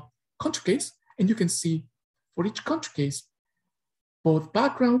country case, and you can see for each country case, both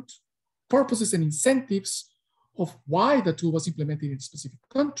background, purposes, and incentives of why the tool was implemented in a specific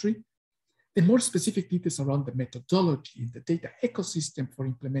country, and more specific details around the methodology, the data ecosystem for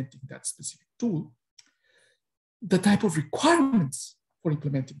implementing that specific tool, the type of requirements for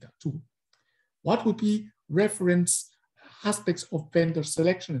implementing that tool, what would be reference aspects of vendor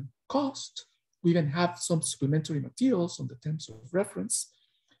selection and cost. We even have some supplementary materials on the terms of reference,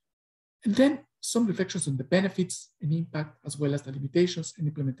 and then some reflections on the benefits and impact, as well as the limitations and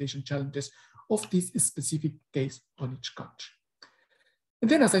implementation challenges of this specific case on each country.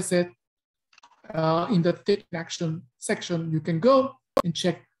 And then, as I said, in the Take Action section, you can go and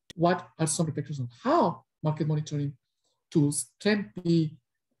check what are some protections on how market monitoring tools can be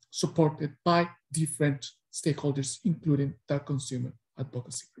supported by different stakeholders, including the consumer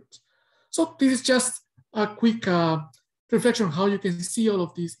advocacy groups. So this is just a quick reflection on how you can see all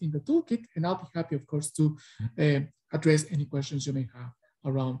of this in the toolkit, and I'll be happy, of course, to address any questions you may have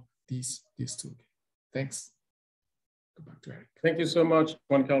around this toolkit. Thanks. Go back to Eric. Thank you so much,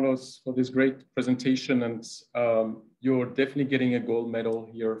 Juan Carlos, for this great presentation. And you're definitely getting a gold medal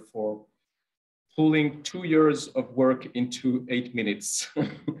here for pulling 2 years of work into 8 minutes.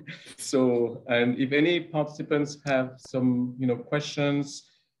 So, and if any participants have some, questions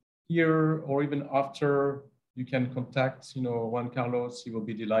here or even after, you can contact, Juan Carlos. He will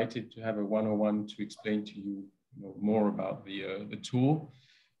be delighted to have a one-on-one to explain to you, more about the tool.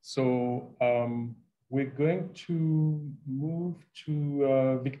 So we're going to move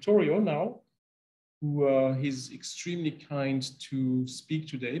to Victorio now, who is extremely kind to speak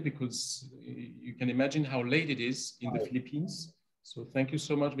today, because you can imagine how late it is in the Philippines. So thank you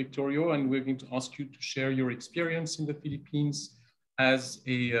so much, Victorio. And we're going to ask you to share your experience in the Philippines as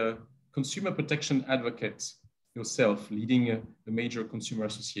a consumer protection advocate yourself, leading a major consumer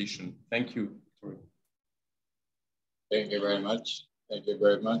association. Thank you, Victorio. Thank you very much. Thank you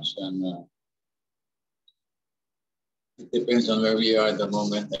very much. And it depends on where we are at the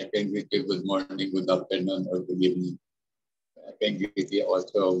moment. I can greet you good morning, good afternoon, or good evening. I can greet you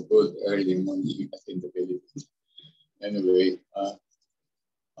also good early morning in the Philippines. Anyway,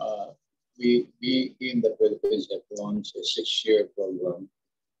 we in the Philippines have launched a 6-year program,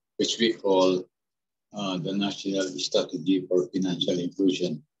 which we call the National Strategy for Financial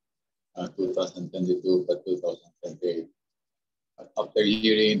Inclusion, 2022 to 2028. After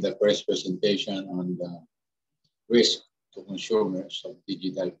hearing the first presentation on the risk to consumers of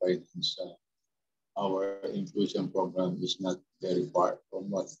digital finance, our inclusion program is not very far from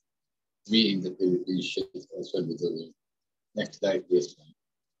what we in the Philippines should also be doing. Next slide, please.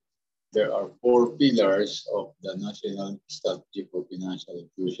 There are 4 pillars of the National Strategy for Financial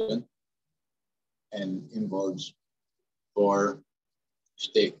Inclusion and involves 4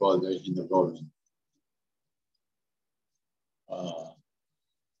 stakeholders in the government.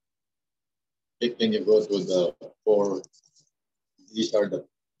 Can you go to the 4? These are the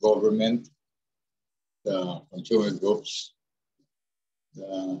government, the consumer groups,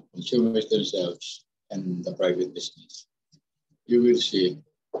 the consumers themselves, and the private business. You will see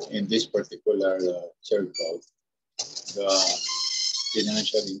in this particular circle, the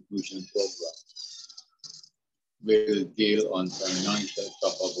financial inclusion program will deal on financial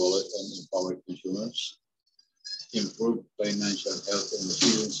capable and empowered consumers, improve financial health and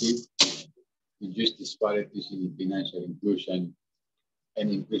resiliency, reduce disparities in financial inclusion, and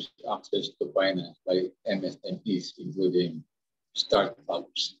increase access to finance by MSMEs, including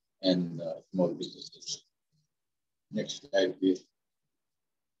startups and small businesses. Next slide, please.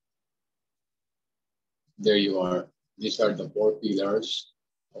 There you are. These are the 4 pillars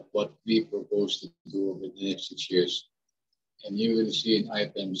of what we propose to do over the next 6 years. And you will see in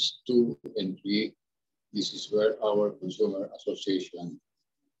items 2 and 3, this is where our consumer association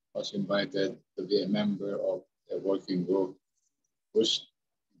was invited to be a member of a working group whose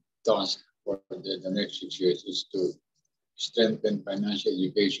task for the next 6 years is to strengthen financial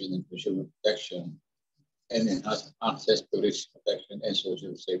education and consumer protection and enhance access to risk protection and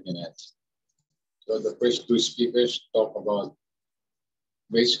social safety nets. So the first 2 speakers talk about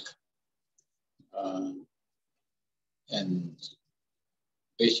risk and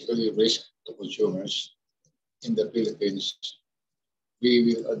basically risk to consumers. In the Philippines, we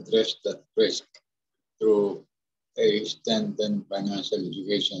will address that risk through a strengthened financial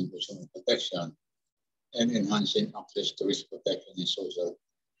education and consumer protection and enhancing access to risk protection and social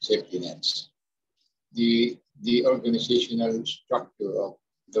safety nets. The organizational structure of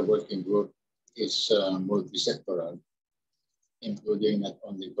the working group is multi-sectoral, including not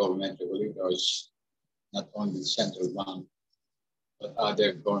only government regulators, not only the central bank, but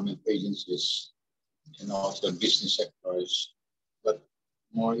other government agencies and also business sectors. But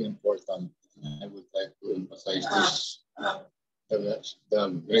more important, I would like to emphasize this,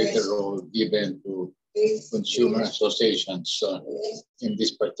 the greater role given to consumer associations in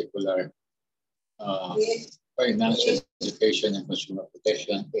this particular financial education and consumer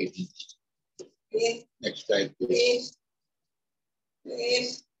protection agency. Next slide, please.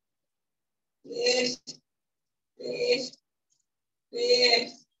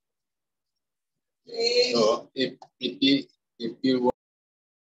 So if you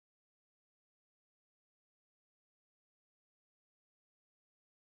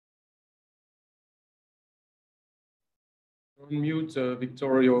Mute,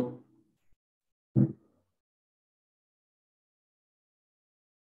 Victorio.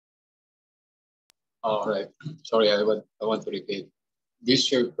 All right. Sorry, I want to repeat. This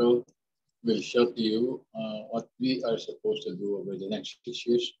circle will show to you what we are supposed to do over the next 6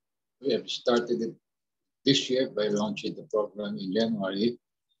 years. We have started it this year by launching the program in January,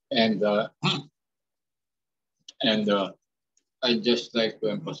 and I'd just like to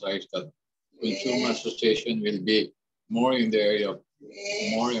emphasize that consumer association will be more in the area of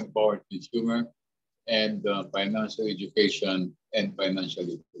more empowered consumer and financial education and financial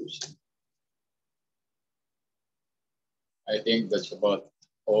inclusion. I think that's about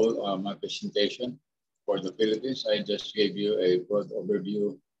all my presentation for the Philippines. I just gave you a broad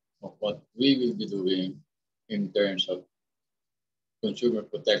overview of what we will be doing in terms of consumer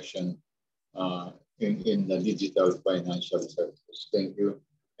protection in the digital financial services. Thank you,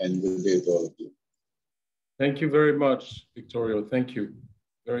 and good day to all of you. Thank you very much, Victorio. Thank you.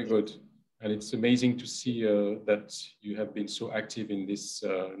 Very good. And it's amazing to see that you have been so active in this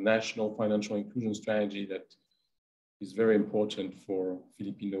national financial inclusion strategy that is very important for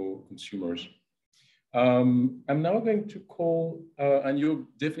Filipino consumers. I'm now going to call, and you're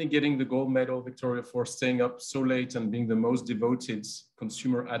definitely getting the gold medal, Victoria, for staying up so late and being the most devoted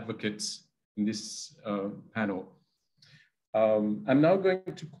consumer advocate in this panel. I'm now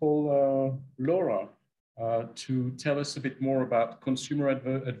going to call Laura to tell us a bit more about consumer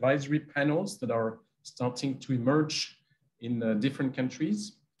advisory panels that are starting to emerge in different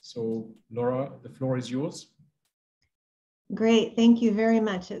countries. So Laura, the floor is yours. Great, thank you very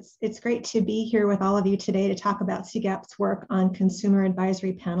much. It's great to be here with all of you today to talk about CGAP's work on consumer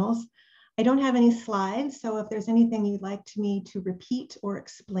advisory panels. I don't have any slides, so if there's anything you'd like me to repeat or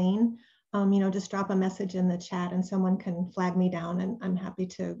explain, just drop a message in the chat and someone can flag me down and I'm happy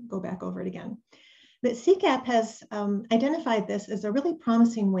to go back over it again. But CGAP has identified this as a really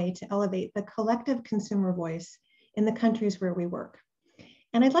promising way to elevate the collective consumer voice in the countries where we work.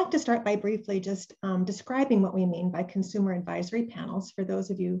 And I'd like to start by briefly just describing what we mean by consumer advisory panels for those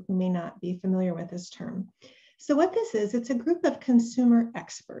of you who may not be familiar with this term. So what this is, it's a group of consumer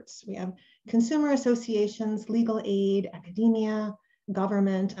experts. We have consumer associations, legal aid, academia,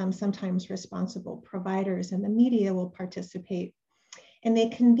 government, sometimes responsible providers, and the media will participate. And they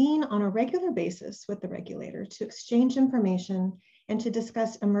convene on a regular basis with the regulator to exchange information and to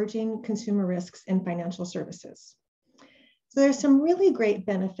discuss emerging consumer risks in financial services. So there's some really great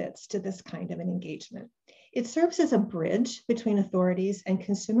benefits to this kind of an engagement. It serves as a bridge between authorities and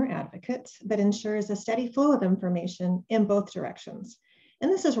consumer advocates that ensures a steady flow of information in both directions.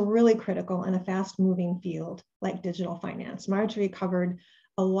 And this is really critical in a fast-moving field like digital finance. Majorie covered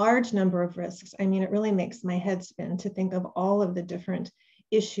a large number of risks. I mean, it really makes my head spin to think of all of the different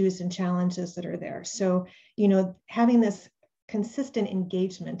issues and challenges that are there. So, having this consistent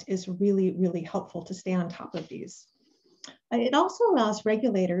engagement is really, really helpful to stay on top of these. It also allows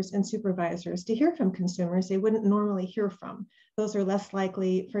regulators and supervisors to hear from consumers they wouldn't normally hear from. Those are less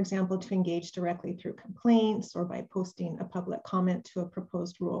likely, for example, to engage directly through complaints or by posting a public comment to a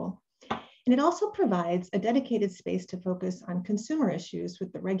proposed rule. And it also provides a dedicated space to focus on consumer issues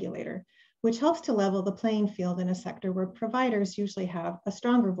with the regulator, which helps to level the playing field in a sector where providers usually have a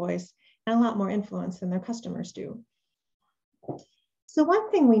stronger voice and a lot more influence than their customers do. So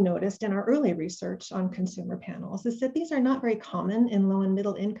one thing we noticed in our early research on consumer panels is that these are not very common in low and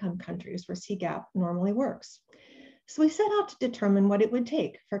middle income countries where CGAP normally works. So we set out to determine what it would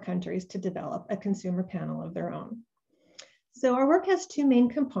take for countries to develop a consumer panel of their own. So our work has two main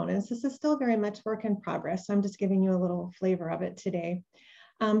components. This is still very much work in progress, so I'm just giving you a little flavor of it today.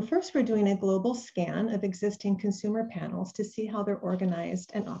 First, we're doing a global scan of existing consumer panels to see how they're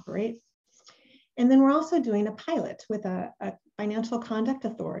organized and operate. And then we're also doing a pilot with a financial conduct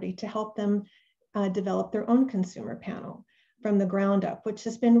authority to help them develop their own consumer panel from the ground up, which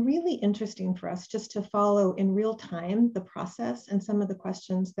has been really interesting for us just to follow in real time the process and some of the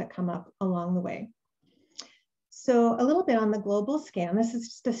questions that come up along the way. So a little bit on the global scan, this is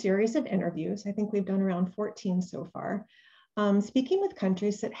just a series of interviews. I think we've done around 14 so far, speaking with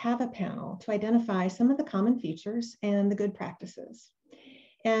countries that have a panel to identify some of the common features and the good practices.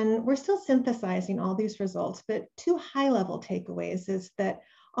 And we're still synthesizing all these results, but two high-level takeaways is that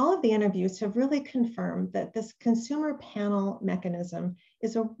all of the interviews have really confirmed that this consumer panel mechanism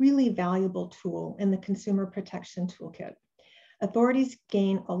is a really valuable tool in the consumer protection toolkit. Authorities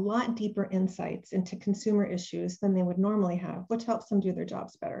gain a lot deeper insights into consumer issues than they would normally have, which helps them do their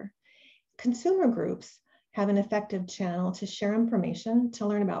jobs better. Consumer groups have an effective channel to share information, to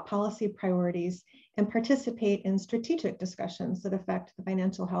learn about policy priorities, and participate in strategic discussions that affect the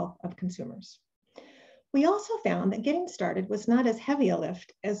financial health of consumers. We also found that getting started was not as heavy a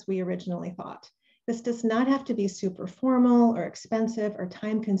lift as we originally thought. This does not have to be super formal or expensive or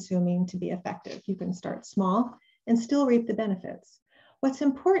time-consuming to be effective. You can start small and still reap the benefits. What's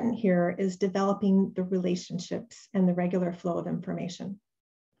important here is developing the relationships and the regular flow of information.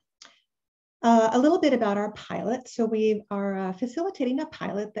 A little bit about our pilot. So we are facilitating a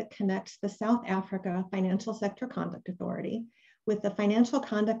pilot that connects the South Africa Financial Sector Conduct Authority with the Financial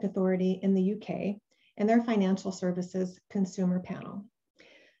Conduct Authority in the UK and their Financial Services Consumer Panel.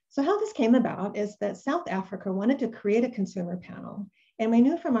 So how this came about is that South Africa wanted to create a consumer panel. And we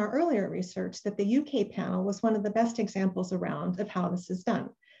knew from our earlier research that the UK panel was one of the best examples around of how this is done.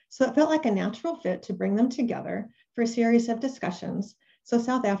 So it felt like a natural fit to bring them together for a series of discussions so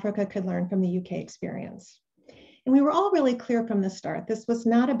South Africa could learn from the UK experience. And we were all really clear from the start, this was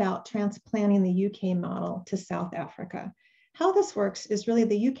not about transplanting the UK model to South Africa. How this works is really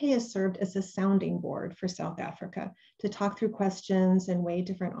the UK has served as a sounding board for South Africa to talk through questions and weigh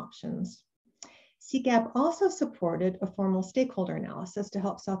different options. CGAP also supported a formal stakeholder analysis to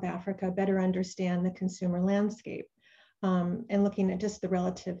help South Africa better understand the consumer landscape and looking at just the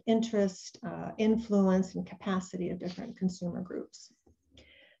relative interest, influence, and capacity of different consumer groups.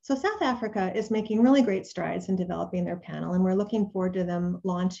 So South Africa is making really great strides in developing their panel, and we're looking forward to them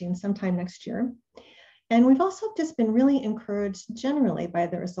launching sometime next year. And we've also just been really encouraged generally by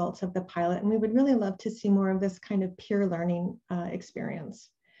the results of the pilot, and we would really love to see more of this kind of peer learning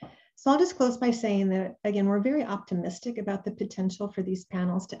experience. So I'll just close by saying that, again, we're very optimistic about the potential for these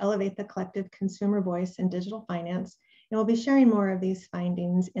panels to elevate the collective consumer voice in digital finance, and we'll be sharing more of these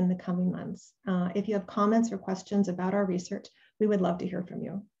findings in the coming months. If you have comments or questions about our research, we would love to hear from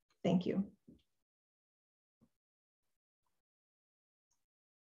you. Thank you.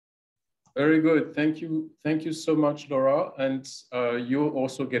 Very good. Thank you. Thank you so much, Laura. And you're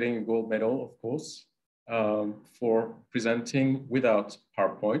also getting a gold medal, of course, for presenting without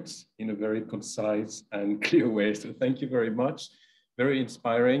PowerPoint in a very concise and clear way. So thank you very much. Very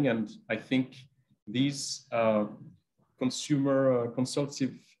inspiring. And I think these consumer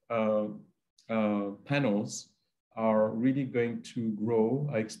consultative panels are really going to grow,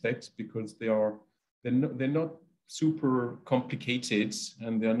 I expect, because they're not super complicated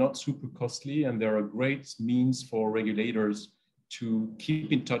and they're not super costly, and they're a great means for regulators to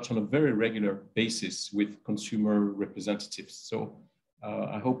keep in touch on a very regular basis with consumer representatives. So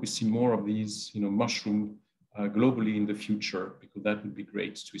I hope we see more of these, mushroom globally in the future, because that would be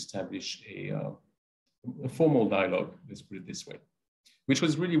great to establish a formal dialogue, let's put it this way, which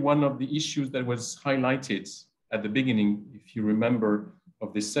was really one of the issues that was highlighted at the beginning, if you remember,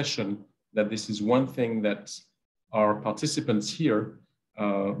 of this session, that this is one thing that our participants here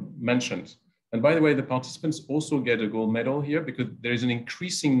mentioned. And by the way, the participants also get a gold medal here because there is an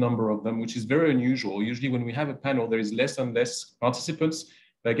increasing number of them, which is very unusual. Usually when we have a panel, there is less and less participants,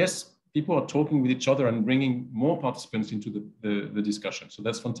 but I guess people are talking with each other and bringing more participants into the discussion. So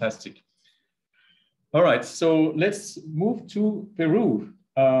that's fantastic. All right, so let's move to Peru.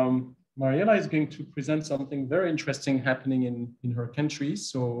 Mariela is going to present something very interesting happening in her country.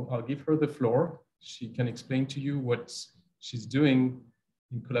 So I'll give her the floor. She can explain to you what she's doing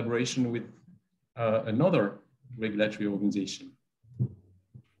in collaboration with another regulatory organization.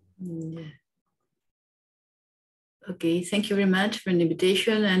 Okay, thank you very much for the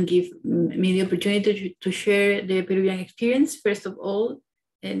invitation and give me the opportunity to share the Peruvian experience. First of all,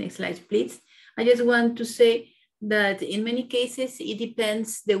 next slide, please. I just want to say that in many cases, it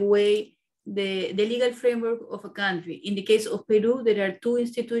depends the way the legal framework of a country. In the case of Peru, there are two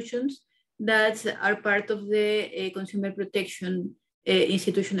institutions that are part of the consumer protection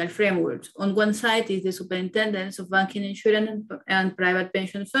institutional frameworks. On one side is the Superintendencia of Banking, Insurance, and Private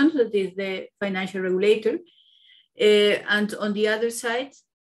Pension Funds, that is the financial regulator. And on the other side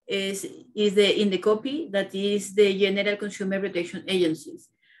is in the copy, that is the General Consumer Protection Agencies.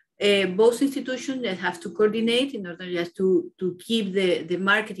 Both institutions that have to coordinate in order just to keep the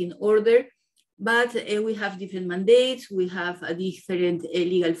market in order, but we have different mandates, we have a different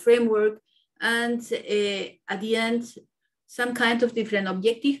legal framework, and at the end, some kind of different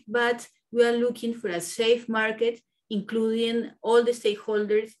objective, but we are looking for a safe market, including all the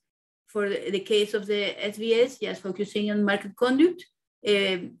stakeholders. For the case of the SBS, just focusing on market conduct,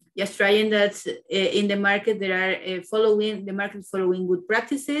 just trying that in the market there are following good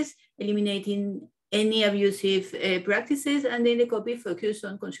practices, eliminating any abusive practices, and then the copy focus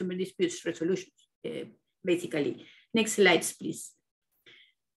on consumer disputes resolutions, basically. Next slides, please.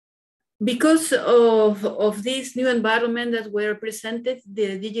 Because of this new environment that were presented,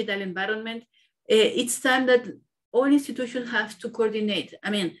 the digital environment, it's time that all institutions have to coordinate. I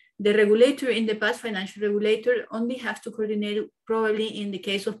mean, the regulator in the past, financial regulator, only have to coordinate probably in the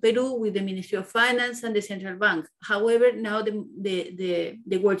case of Peru with the Ministry of Finance and the Central Bank. However, now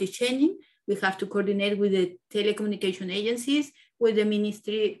the world is changing. We have to coordinate with the telecommunication agencies, with the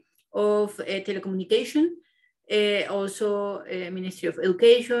Ministry of Telecommunication, also Ministry of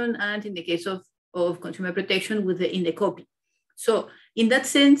Education, and in the case of consumer protection with the INDECOPI. So in that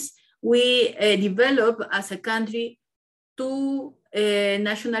sense, we develop as a country two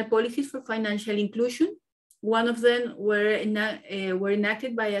national policies for financial inclusion. One of them were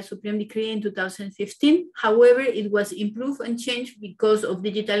enacted by a Supreme Decree in 2015. However, it was improved and changed because of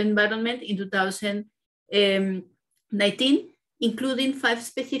digital environment in 2019, including 5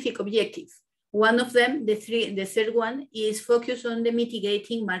 specific objectives. One of them, the third one, is focused on the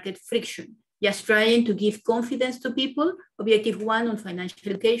mitigating market friction, just trying to give confidence to people. Objective 1 on financial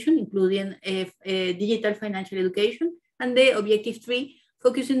education, including digital financial education. And the objective 3,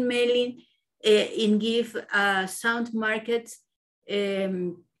 focusing mainly in give sound markets,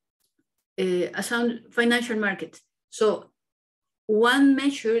 a sound financial market. So one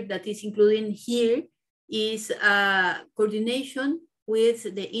measure that is included here is coordination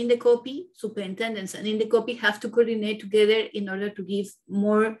with the INDECOPI superintendents, and INDECOPI have to coordinate together in order to give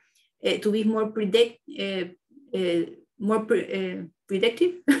more, to be more predictive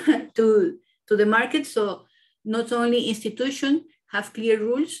to the market. So not only institutions have clear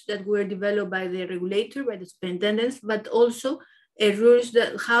rules that were developed by the regulator, by the superintendents, but also rules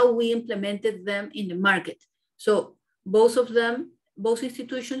that how we implemented them in the market. So both of them, both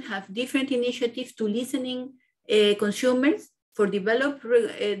institutions have different initiatives to listening consumers for develop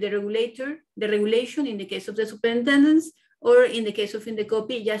the regulation in the case of the superintendents, or in the case of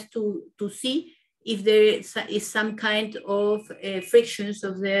INDECOPI, just to see if there is some kind of frictions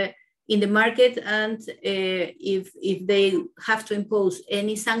of in the market, and if they have to impose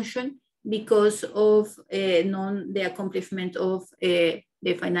any sanction because of the accomplishment of the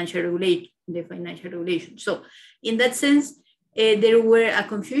financial regulation. So in that sense, there were a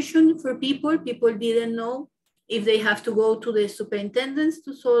confusion for people. People didn't know if they have to go to the superintendents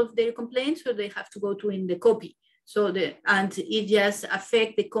to solve their complaints, or they have to go to INDECOPI. So and it just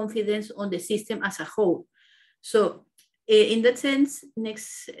affects the confidence on the system as a whole. So in that sense,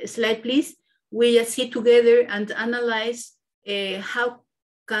 next slide, please. We just sit together and analyze how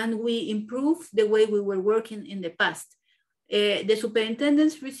can we improve the way we were working in the past. The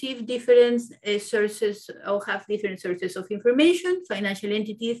superintendents receive different sources, or have different sources of information. Financial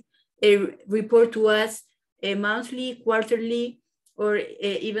entities report to us monthly, quarterly, or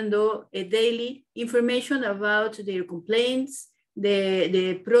even though daily information about their complaints,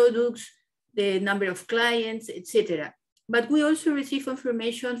 the products, the number of clients, etc. But we also receive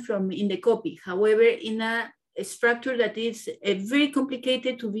information from INDECOPI, however, in a structure that is very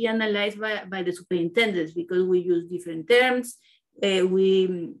complicated to be analyzed by the superintendents, because we use different terms,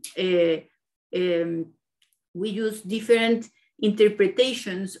 we use different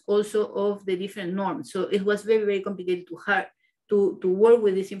interpretations also of the different norms. So it was very, very complicated to work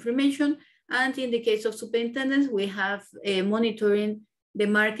with this information. And in the case of superintendents, we have monitoring the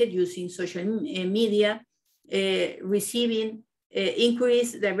market using social media, receiving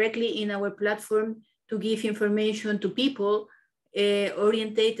inquiries directly in our platform to give information to people,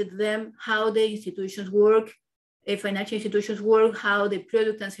 orientated them how the institutions work, financial institutions work, how the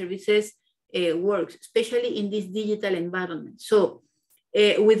product and services work, especially in this digital environment. So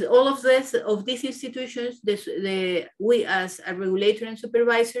with all of these institutions, we as a regulator and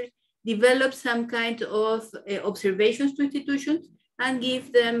supervisors develop some kind of observations to institutions and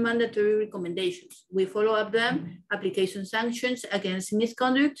give them mandatory recommendations. We follow up them, application sanctions against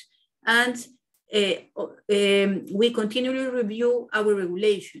misconduct, and we continually review our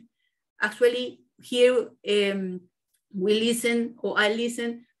regulation. Actually, here we listen, or I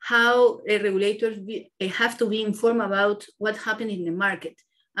listen, how regulators have to be informed about what happened in the market.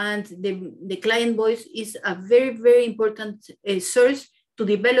 And the client voice is a very, very important source to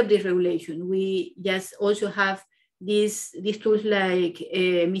develop this regulation. We just also have these tools like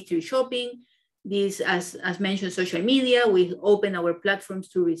mystery shopping, this, as mentioned, social media. We open our platforms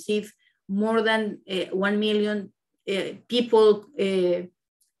to receive more than 1 million people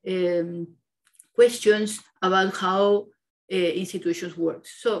questions about how institutions work.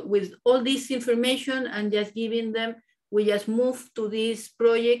 So with all this information and just giving them, we just move to this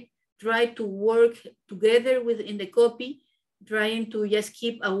project, try to work together with INDECOPI, trying to just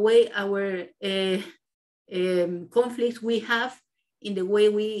keep away our conflicts we have in the way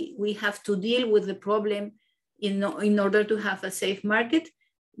we have to deal with the problem in order to have a safe market.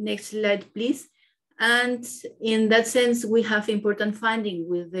 Next slide, please. And in that sense, we have important funding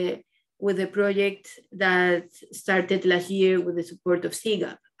with the project that started last year with the support of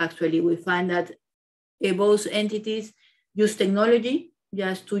CGAP. Actually, we find that both entities use technology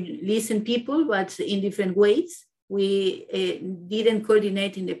just to listen people, but in different ways. We didn't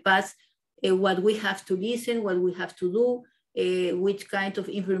coordinate in the past what we have to listen, what we have to do, which kind of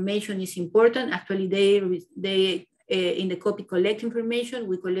information is important. Actually, they in the copy collect information.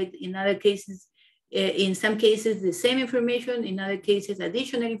 We collect in other cases, in some cases, the same information, in other cases,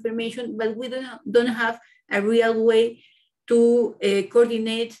 additional information, but we don't have a real way to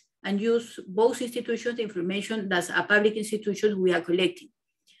coordinate and use both institutions' information that's a public institution we are collecting.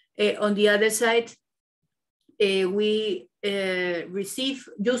 On the other side, we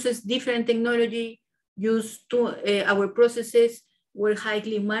uses different technology, our processes were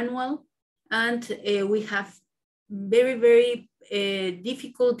highly manual, and we have very, very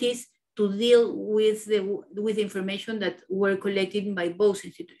difficulties to deal with the information that were collected by both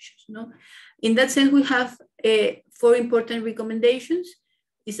institutions. No? In that sense, we have 4 important recommendations.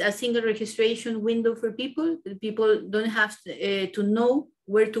 It's a single registration window for people. People don't have to know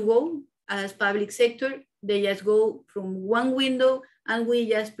where to go as public sector. They just go from one window, and we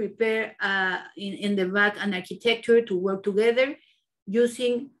just prepare in the back an architecture to work together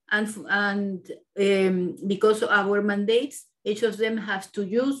using, and because of our mandates, each of them has to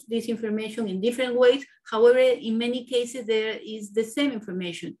use this information in different ways. However, in many cases, there is the same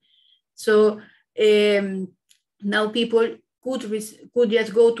information. So now people could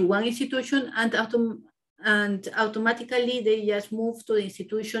just go to one institution and automatically they just move to the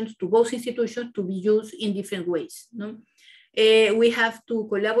institutions, to both institutions, to be used in different ways. No? We have to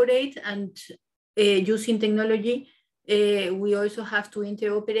collaborate, and using technology, we also have to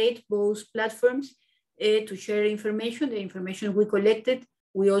interoperate both platforms to share information. The information we collected,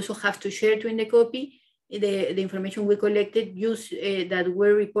 we also have to share to in the copy. The information we collected that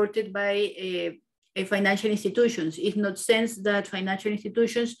were reported by financial institutions. It not sense that financial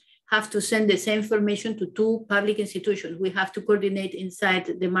institutions have to send the same information to 2 public institutions. We have to coordinate inside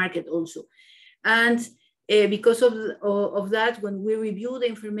the market also. And because of that, when we review the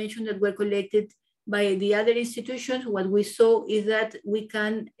information that were collected by the other institutions, what we saw is that we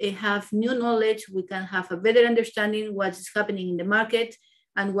can have new knowledge, we can have a better understanding what is happening in the market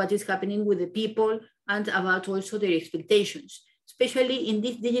and what is happening with the people, and about also their expectations, especially in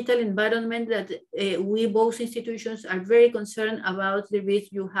this digital environment that we both institutions are very concerned about the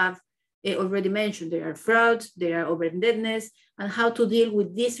risk you have already mentioned. There are frauds, there are over-indebtedness, and how to deal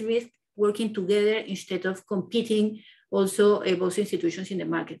with this risk working together instead of competing also both institutions in the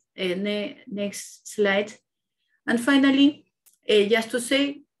market. Next slide. And finally, just to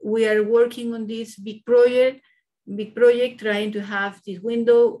say, we are working on this big project, trying to have this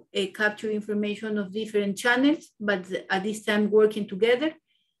window capture information of different channels, but at this time working together.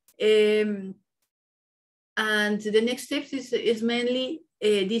 And the next steps is mainly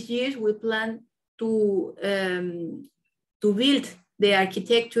this year we plan to build the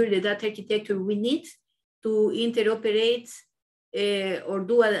architecture, the data architecture we need to interoperate or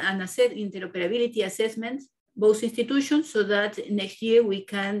do an interoperability assessment, both institutions, so that next year we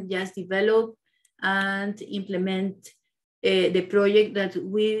can just develop and implement the project that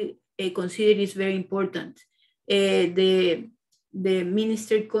we consider is very important. The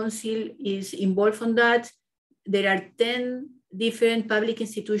Minister Council is involved on that. There are 10 different public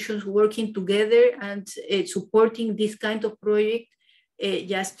institutions working together and supporting this kind of project,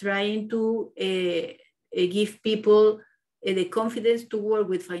 just trying to give people the confidence to work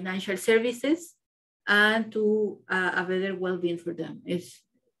with financial services and to a better well-being for them. Is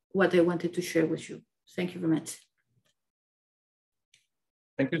what I wanted to share with you. Thank you very much.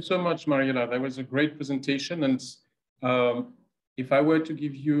 Thank you so much, Mariela. That was a great presentation. And if I were to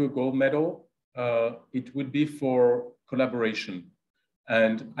give you a gold medal, it would be for collaboration.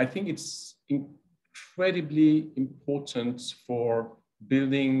 And I think it's incredibly important for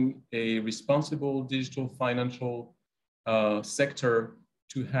building a responsible digital financial sector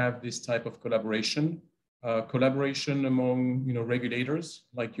to have this type of collaboration. Collaboration among regulators,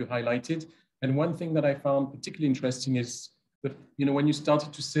 like you highlighted. And one thing that I found particularly interesting is that when you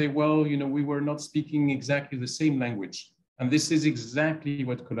started to say, well, we were not speaking exactly the same language. And this is exactly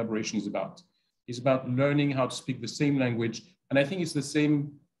what collaboration is about. It's about learning how to speak the same language. And I think it's the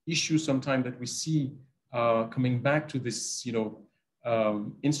same issue sometimes that we see coming back to this,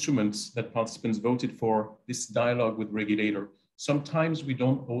 instruments that participants voted for, this dialogue with regulator. Sometimes we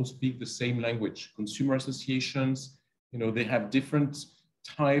don't all speak the same language. Consumer associations, they have different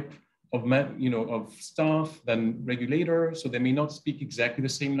type of, of staff than regulator, so they may not speak exactly the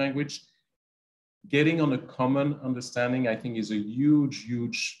same language. getting on a common understanding, I think, is a huge,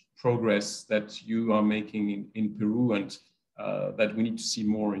 huge progress that you are making in Peru, and that we need to see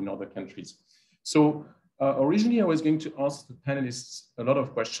more in other countries. So originally I was going to ask the panelists a lot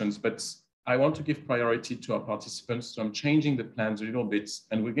of questions, but I want to give priority to our participants. So I'm changing the plans a little bit,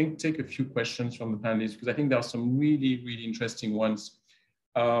 and we're going to take a few questions from the panelists because I think there are some really, really interesting ones.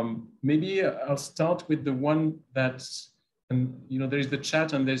 Maybe I'll start with the one that, and there's the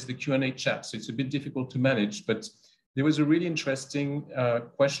chat and there's the Q&A chat, so it's a bit difficult to manage, but there was a really interesting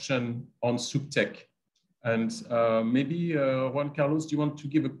question on SupTech. And maybe Juan Carlos, do you want to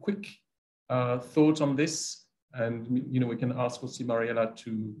give a quick thought on this? And we can ask also Mariela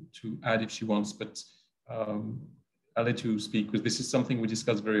to add if she wants, but I'll let you speak because this is something we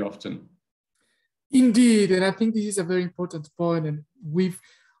discuss very often. Indeed, and I think this is a very important point, and we've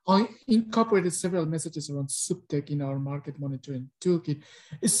incorporated several messages around SupTech in our market monitoring toolkit.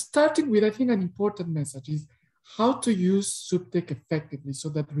 It's starting with, I think, an important message is how to use SupTech effectively so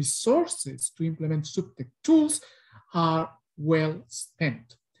that resources to implement SupTech tools are well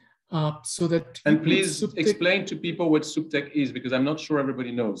spent. So that and please explain to people what SupTech is, because I'm not sure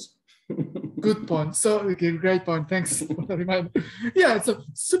everybody knows. Good point. So, okay, great point. Thanks for the reminder. Yeah, so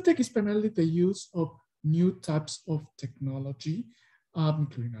SupTech is primarily the use of new types of technology,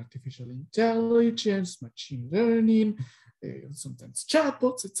 including artificial intelligence, machine learning, sometimes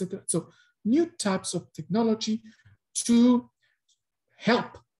chatbots, etc. So new types of technology to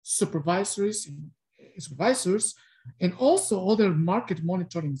help supervisors and also other market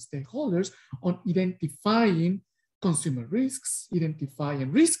monitoring stakeholders on identifying consumer risks,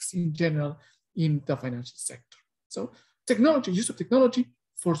 identifying risks in general in the financial sector. So technology, use of technology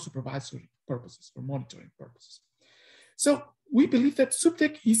for supervisory purposes, for monitoring purposes. So we believe that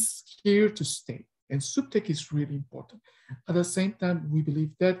SupTech is here to stay, and SupTech is really important. At the same time, we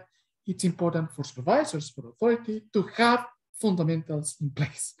believe that it's important for supervisors, for authority to have fundamentals in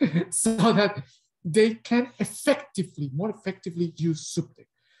place so that they can more effectively use SupTech.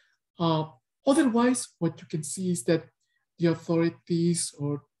 Otherwise, what you can see is that the authorities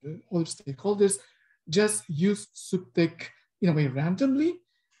or other stakeholders just use SupTech in a way randomly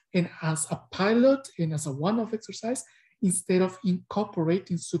and as a pilot and as a one-off exercise, instead of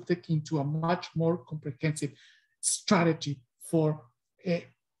incorporating SupTech into a much more comprehensive strategy for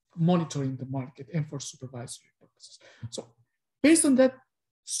monitoring the market and for supervisory purposes. So based on that,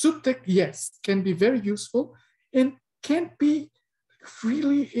 SupTech, yes, can be very useful and can be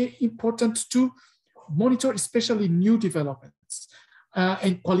really important to monitor, especially new developments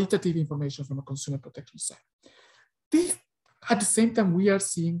and qualitative information from a consumer protection side. At the same time, we are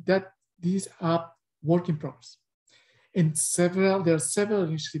seeing that these are work in progress. And there are several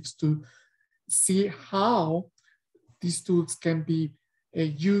initiatives to see how these tools can be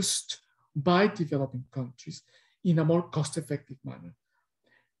used by developing countries in a more cost-effective manner.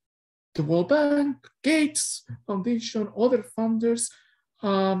 The World Bank, Gates Foundation, other funders.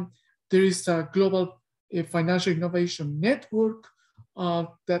 There is a global financial innovation network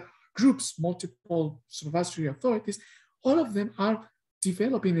that groups multiple supervisory authorities. All of them are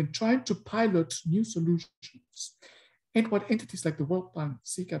developing and trying to pilot new solutions. And what entities like the World Bank,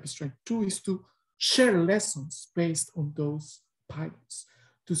 CGAP is trying to do is to share lessons based on those pilots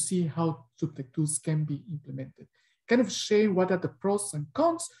to see how SupTech tools can be implemented. Kind of sharing what are the pros and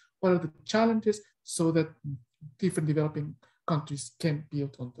cons, what are the challenges, so that different developing countries can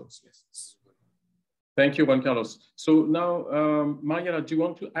build on those lessons. Thank you, Juan Carlos. So now, Mariela, do you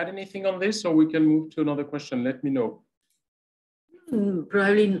want to add anything on this, or we can move to another question? Let me know.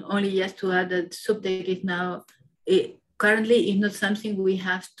 Probably only just to add that SupTech is now, currently is not something we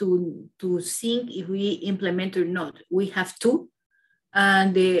have to think if we implement or not. We have to,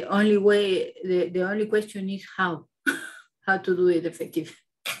 and the only question is how to do it effective.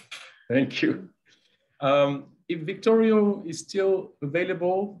 Thank you. If Victorio is still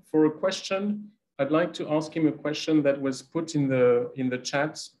available for a question, I'd like to ask him a question that was put in the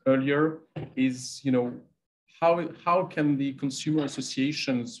chat earlier. Is how can the consumer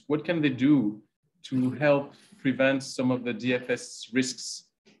associations, what can they do to help prevent some of the DFS risks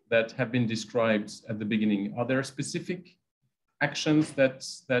that have been described at the beginning? Are there specific actions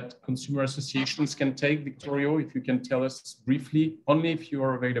that consumer associations can take? Victorio, if you can tell us briefly, only if you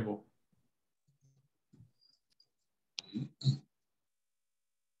are available.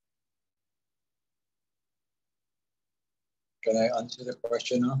 Can I answer the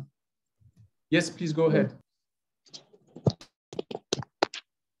question now? Yes, please go ahead.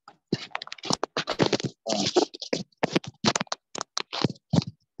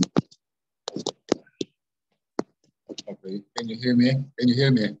 Okay, can you hear me? Can you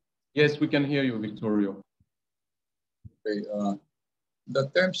hear me? Yes, we can hear you, Victorio. Okay, the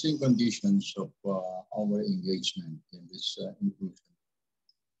terms and conditions of our engagement in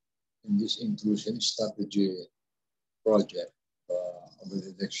this inclusion strategy project over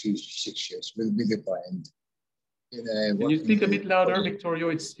the next 6 years will be defined in a. Can you speak a bit louder, Victorio?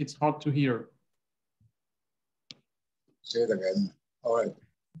 It's hard to hear. Say it again. All right.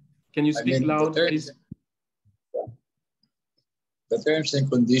 Can you speak loud, please? The terms and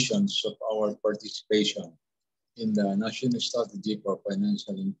conditions of our participation in the National Strategy for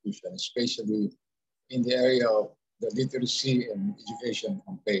Financial Inclusion, especially in the area of the literacy and education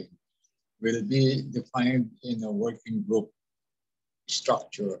campaign, will be defined in a working group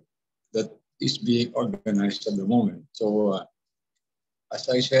structure that is being organized at the moment. So, as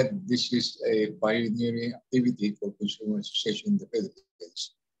I said, this is a pioneering activity for consumer association in the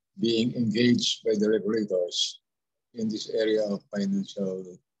Philippines, being engaged by the regulators in this area of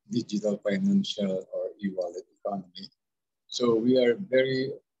digital financial or e-wallet economy. So we are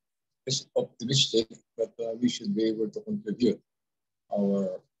very optimistic that we should be able to contribute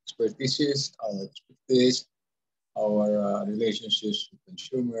our expertise, our relationships with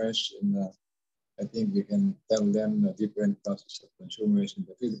consumers, and I think we can tell them the different classes of consumers in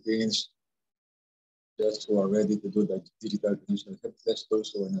the Philippines, those who are ready to do the digital financial helpless,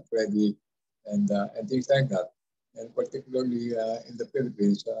 those who are not ready, and things like that. And particularly in the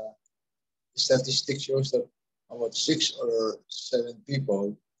Philippines, statistics shows that about 6 or 7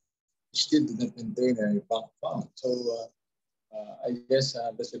 people still do not maintain a bank account. So I guess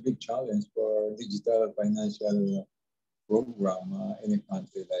that's a big challenge for digital financial program in a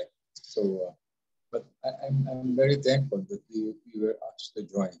country like this. So, but I'm very thankful that we were asked to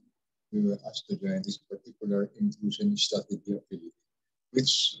join. We were asked to join this particular inclusion strategy activity,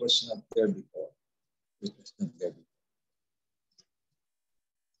 which was not there before.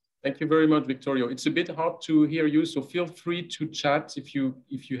 Thank you very much, Victorio. It's a bit hard to hear you, so feel free to chat if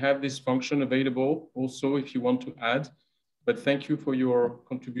you have this function available. Also, if you want to add. But thank you for your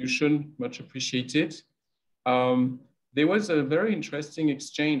contribution, much appreciated. There was a very interesting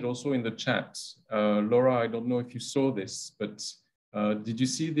exchange also in the chat. Laura, I don't know if you saw this, but did you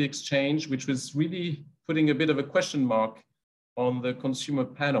see the exchange, which was really putting a bit of a question mark on the consumer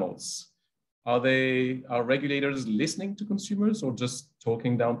panels? Are regulators listening to consumers or just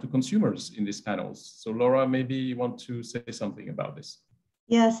talking down to consumers in these panels? So Laura, maybe you want to say something about this.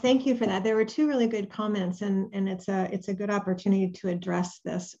 Yes, thank you for that. There were 2 really good comments, and it's a good opportunity to address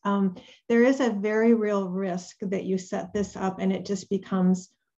this. There is a very real risk that you set this up and it just becomes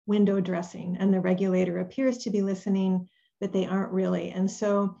window dressing, and the regulator appears to be listening, but they aren't really. And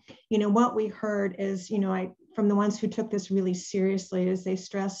so, what we heard is, from the ones who took this really seriously, is they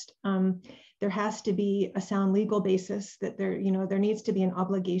stressed there has to be a sound legal basis, that there needs to be an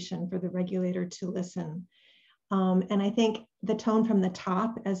obligation for the regulator to listen. And I think the tone from the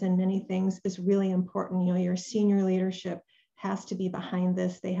top, as in many things, is really important. Your senior leadership has to be behind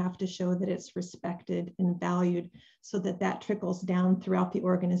this. They have to show that it's respected and valued so that that trickles down throughout the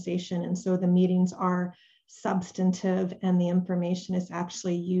organization. And so the meetings are substantive and the information is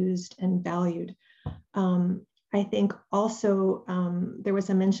actually used and valued. I think also there was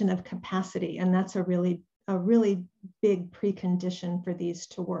a mention of capacity, and that's a really big precondition for these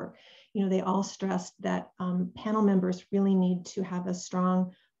to work. They all stressed that panel members really need to have a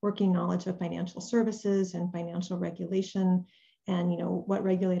strong working knowledge of financial services and financial regulation, and what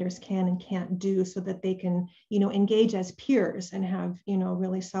regulators can and can't do, so that they can engage as peers and have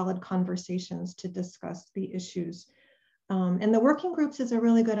really solid conversations to discuss the issues. And the working groups is a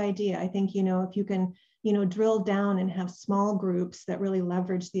really good idea. I think if you can drill down and have small groups that really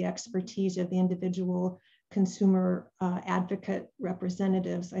leverage the expertise of the individual consumer advocate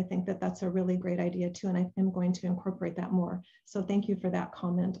representatives, I think that that's a really great idea too, and I am going to incorporate that more. So thank you for that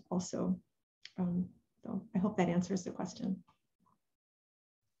comment also. So I hope that answers the question.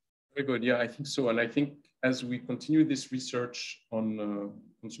 Very good, yeah, I think so. And I think as we continue this research on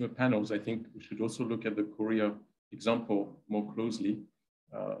consumer panels, I think we should also look at the Korea example more closely.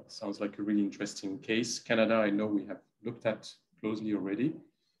 Sounds like a really interesting case. Canada, I know we have looked at closely already.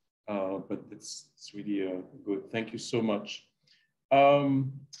 But it's really good. Thank you so much.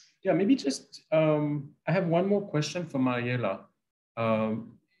 Yeah, maybe just, I have one more question for Mariela.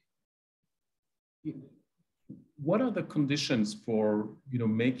 What are the conditions for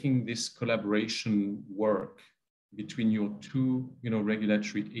making this collaboration work between your 2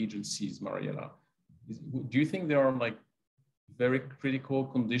 regulatory agencies, Mariela? Do you think there are like very critical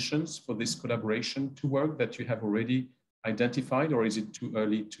conditions for this collaboration to work that you have already identified, or is it too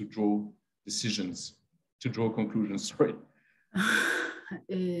early to draw conclusions? Sorry.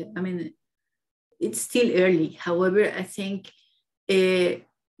 I mean, it's still early. However, I think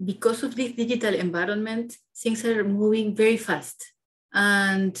because of this digital environment, things are moving very fast,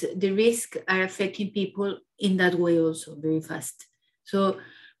 and the risks are affecting people in that way also very fast. So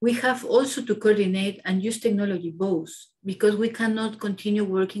we have also to coordinate and use technology both, because we cannot continue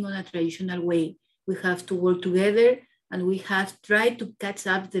working on a traditional way. We have to work together, and we have tried to catch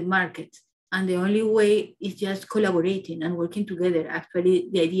up the market. And the only way is just collaborating and working together. Actually,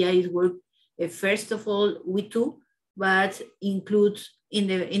 the idea is work first of all we two, but include in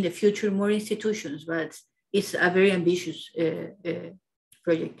the future more institutions. But it's a very ambitious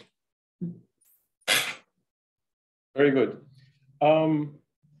project. Very good.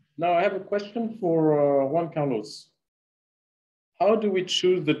 Now I have a question for Juan Carlos. How do we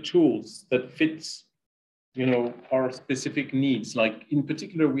choose the tools that fit, our specific needs? Like in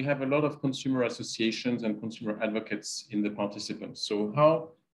particular, we have a lot of consumer associations and consumer advocates in the participants. So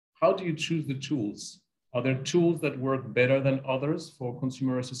how do you choose the tools? Are there tools that work better than others for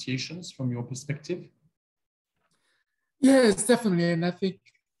consumer associations from your perspective? Yes, definitely. And I think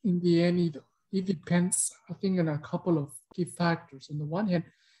in the end, it depends, I think, on a couple of key factors. On the one hand,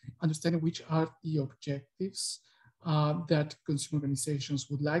 understanding which are the objectives that consumer organizations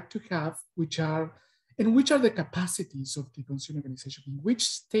would like to have, which are the capacities of the consumer organization, in which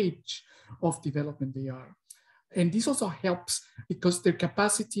stage of development they are. And this also helps because their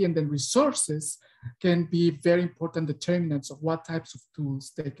capacity and then resources can be very important determinants of what types of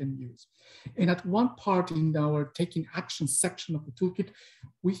tools they can use. And at one part in our taking action section of the toolkit,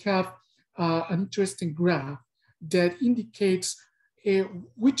 we have an interesting graph that indicates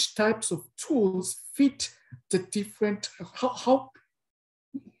which types of tools fit the different, how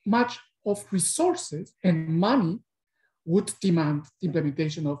much of resources and money would demand the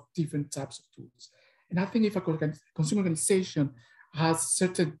implementation of different types of tools. And I think if a consumer organization has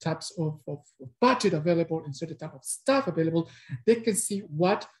certain types of budget available and certain type of staff available, they can see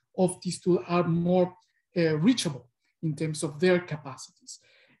what of these tools are more reachable in terms of their capacities.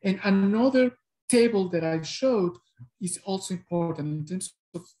 And another table that I showed is also important in terms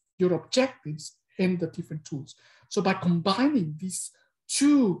of your objectives and the different tools. So by combining these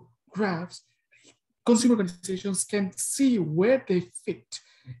two graphs, consumer organizations can see where they fit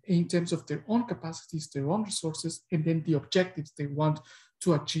in terms of their own capacities, their own resources, and then the objectives they want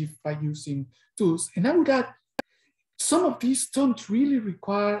to achieve by using tools. And I would add, some of these don't really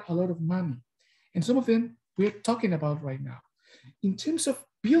require a lot of money. And some of them we're talking about right now. In terms of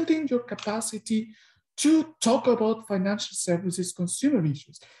building your capacity to talk about financial services, consumer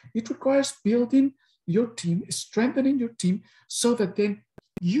issues, it requires building your team, strengthening your team, so that then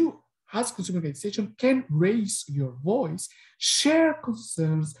you as consumer organization can raise your voice, share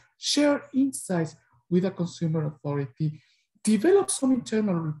concerns, share insights with a consumer authority, develop some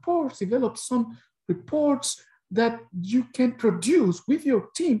internal reports, develop some reports that you can produce with your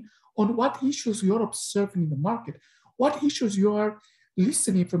team on what issues you're observing in the market, what issues you are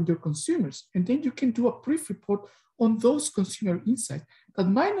listening from your consumers. And then you can do a brief report on those consumer insights that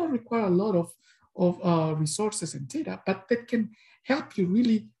might not require a lot of resources and data, but that can help you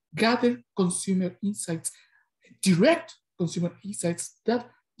really gather consumer insights, direct consumer insights that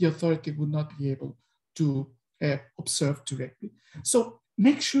the authority would not be able to observe directly. So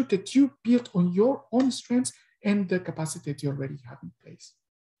make sure that you build on your own strengths and the capacity that you already have in place.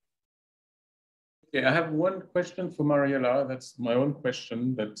 Okay, I have one question for Mariela. That's my own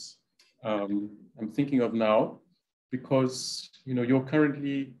question that I'm thinking of now, because you're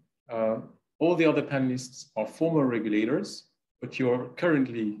currently, all the other panelists are former regulators, but you're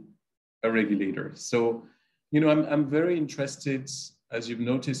currently a regulator. So, I'm very interested, as you've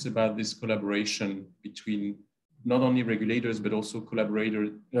noticed, about this collaboration between not only regulators, but also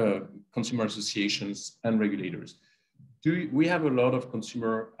consumer associations and regulators. We have a lot of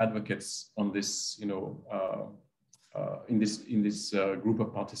consumer advocates on this, in this group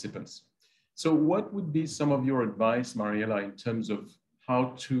of participants. So what would be some of your advice, Mariela, in terms of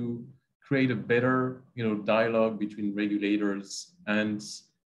how to create a better, dialogue between regulators and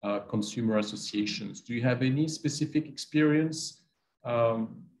consumer associations? Do you have any specific experience, and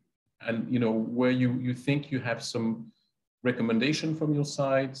where you think you have some recommendation from your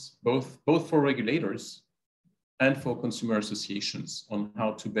sides, both for regulators and for consumer associations, on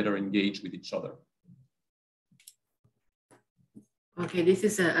how to better engage with each other? Okay, this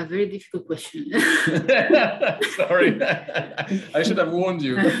is a very difficult question. Sorry, I should have warned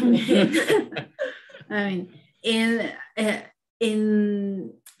you. I mean,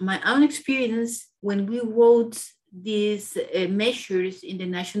 in my own experience, when we wrote these measures in the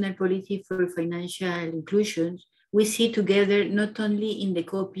National Policy for Financial Inclusion, we see together not only in the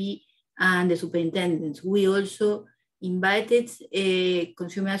copy and the superintendents, we also invited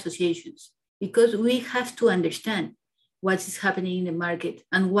consumer associations, because we have to understand what is happening in the market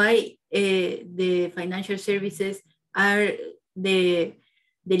and why the financial services are the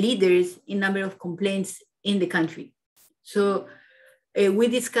leaders in number of complaints in the country. So we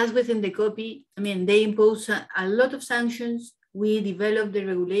discussed within the copy, I mean, they impose a lot of sanctions. We developed the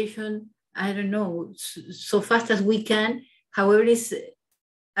regulation, I don't know, so fast as we can. However, it's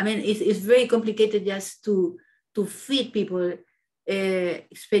very complicated just to feed people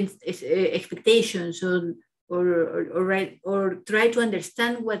expectations or try to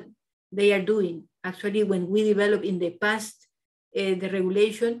understand what they are doing. Actually, when we develop in the past the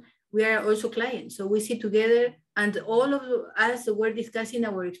regulation, we are also clients. So we sit together and all of us were discussing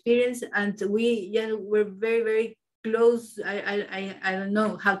our experience, and we were very, very close. I don't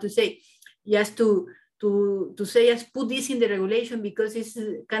know how to say, just to say, just put this in the regulation, because this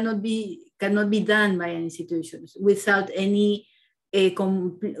cannot be done by institutions without any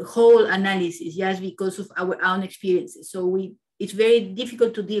whole analysis, just because of our own experiences. So it's very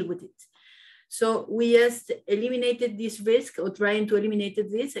difficult to deal with it. So we just eliminated this risk, or trying to eliminate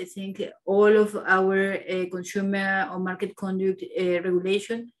this. I think all of our consumer or market conduct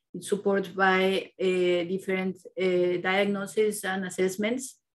regulation is supported by different diagnoses and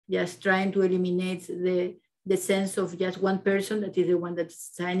assessments, just trying to eliminate the sense of just one person that is the one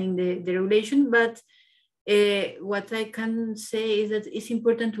that's signing the regulation. But what I can say is that it's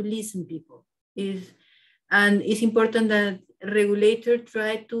important to listen people. And it's important that regulators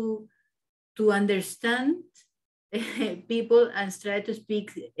try to understand people and try to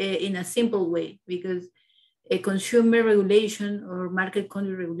speak in a simple way, because a consumer regulation or market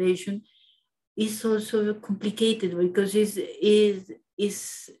conduct regulation is also complicated, because is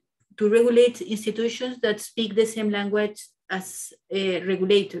to regulate institutions that speak the same language as a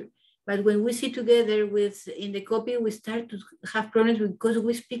regulator. But when we sit together in the copy, we start to have problems because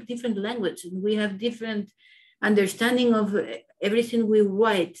we speak different language and we have different understanding of everything we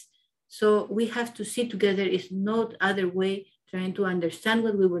write. So we have to sit together. It's not other way, trying to understand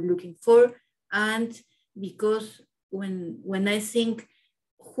what we were looking for. And because when I think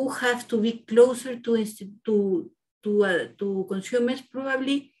who have to be closer to consumers,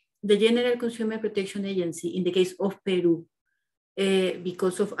 probably the General Consumer Protection Agency in the case of Peru,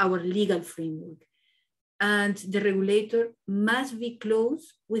 because of our legal framework. And the regulator must be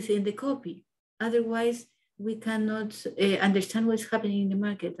close within the copy. Otherwise, we cannot understand what's happening in the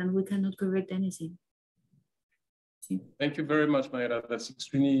market, and we cannot correct anything. Thank you very much, Mariela. That's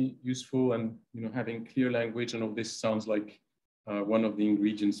extremely useful, and having clear language and all this sounds like one of the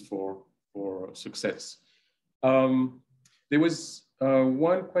ingredients for success. There was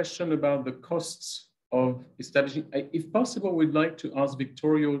one question about the costs of establishing. If possible, we'd like to ask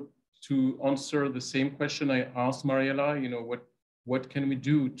Victorio to answer the same question I asked Mariela. What can we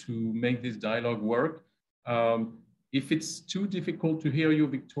do to make this dialogue work? If it's too difficult to hear you,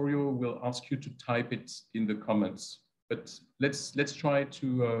 Victorio will ask you to type it in the comments. But let's try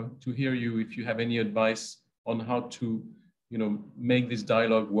to hear you if you have any advice on how to make this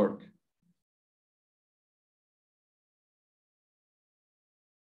dialogue work.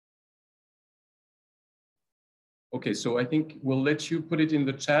 Okay, so I think we'll let you put it in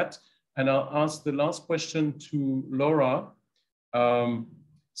the chat, and I'll ask the last question to Laura.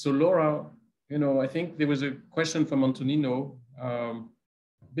 So Laura, I think there was a question from Antonino, a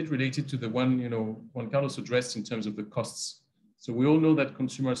bit related to the one, Juan Carlos addressed in terms of the costs. So we all know that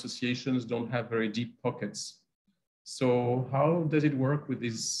consumer associations don't have very deep pockets. So how does it work with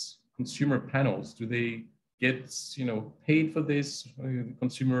these consumer panels? Do they get, paid for this,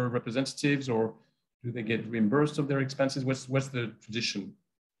 consumer representatives, or do they get reimbursed of their expenses? What's the tradition?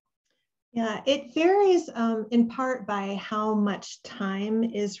 Yeah, it varies in part by how much time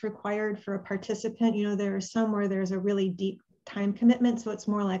is required for a participant. There are some where there's a really deep time commitment, so it's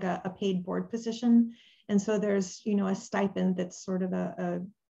more like a paid board position. And so there's, a stipend that's sort of a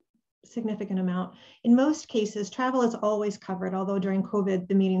significant amount. In most cases, travel is always covered, although during COVID,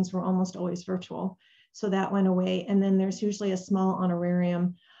 the meetings were almost always virtual. So that went away. And then there's usually a small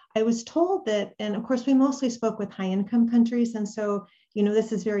honorarium. I was told that, and of course, we mostly spoke with high income countries. And so,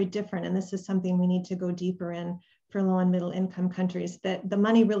 this is very different. And this is something we need to go deeper in for low and middle income countries, that the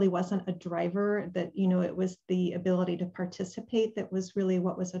money really wasn't a driver, that, it was the ability to participate that was really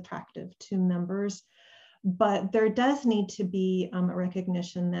what was attractive to members. But there does need to be a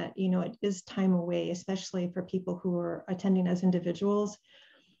recognition that, it is time away, especially for people who are attending as individuals.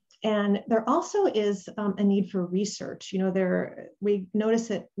 And there also is a need for research. You know, we notice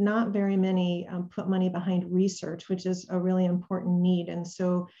that not very many put money behind research, which is a really important need. And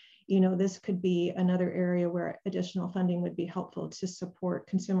so, you know, this could be another area where additional funding would be helpful to support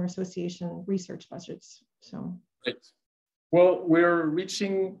consumer association research budgets. So, great. Well, we're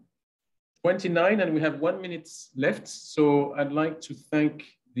reaching 29 and we have 1 minute left. So I'd like to thank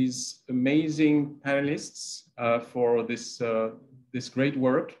these amazing panelists for this great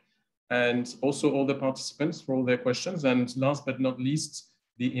work, and also all the participants for all their questions. And last but not least,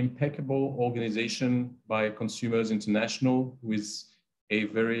 the impeccable organization by Consumers International, who is a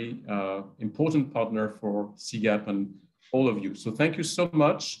very important partner for CGAP and all of you. So thank you so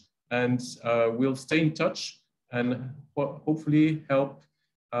much, and we'll stay in touch and hopefully help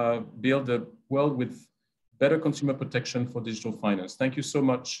build a world with better consumer protection for digital finance. Thank you so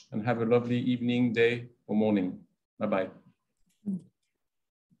much, and have a lovely evening, day, or morning. Bye-bye.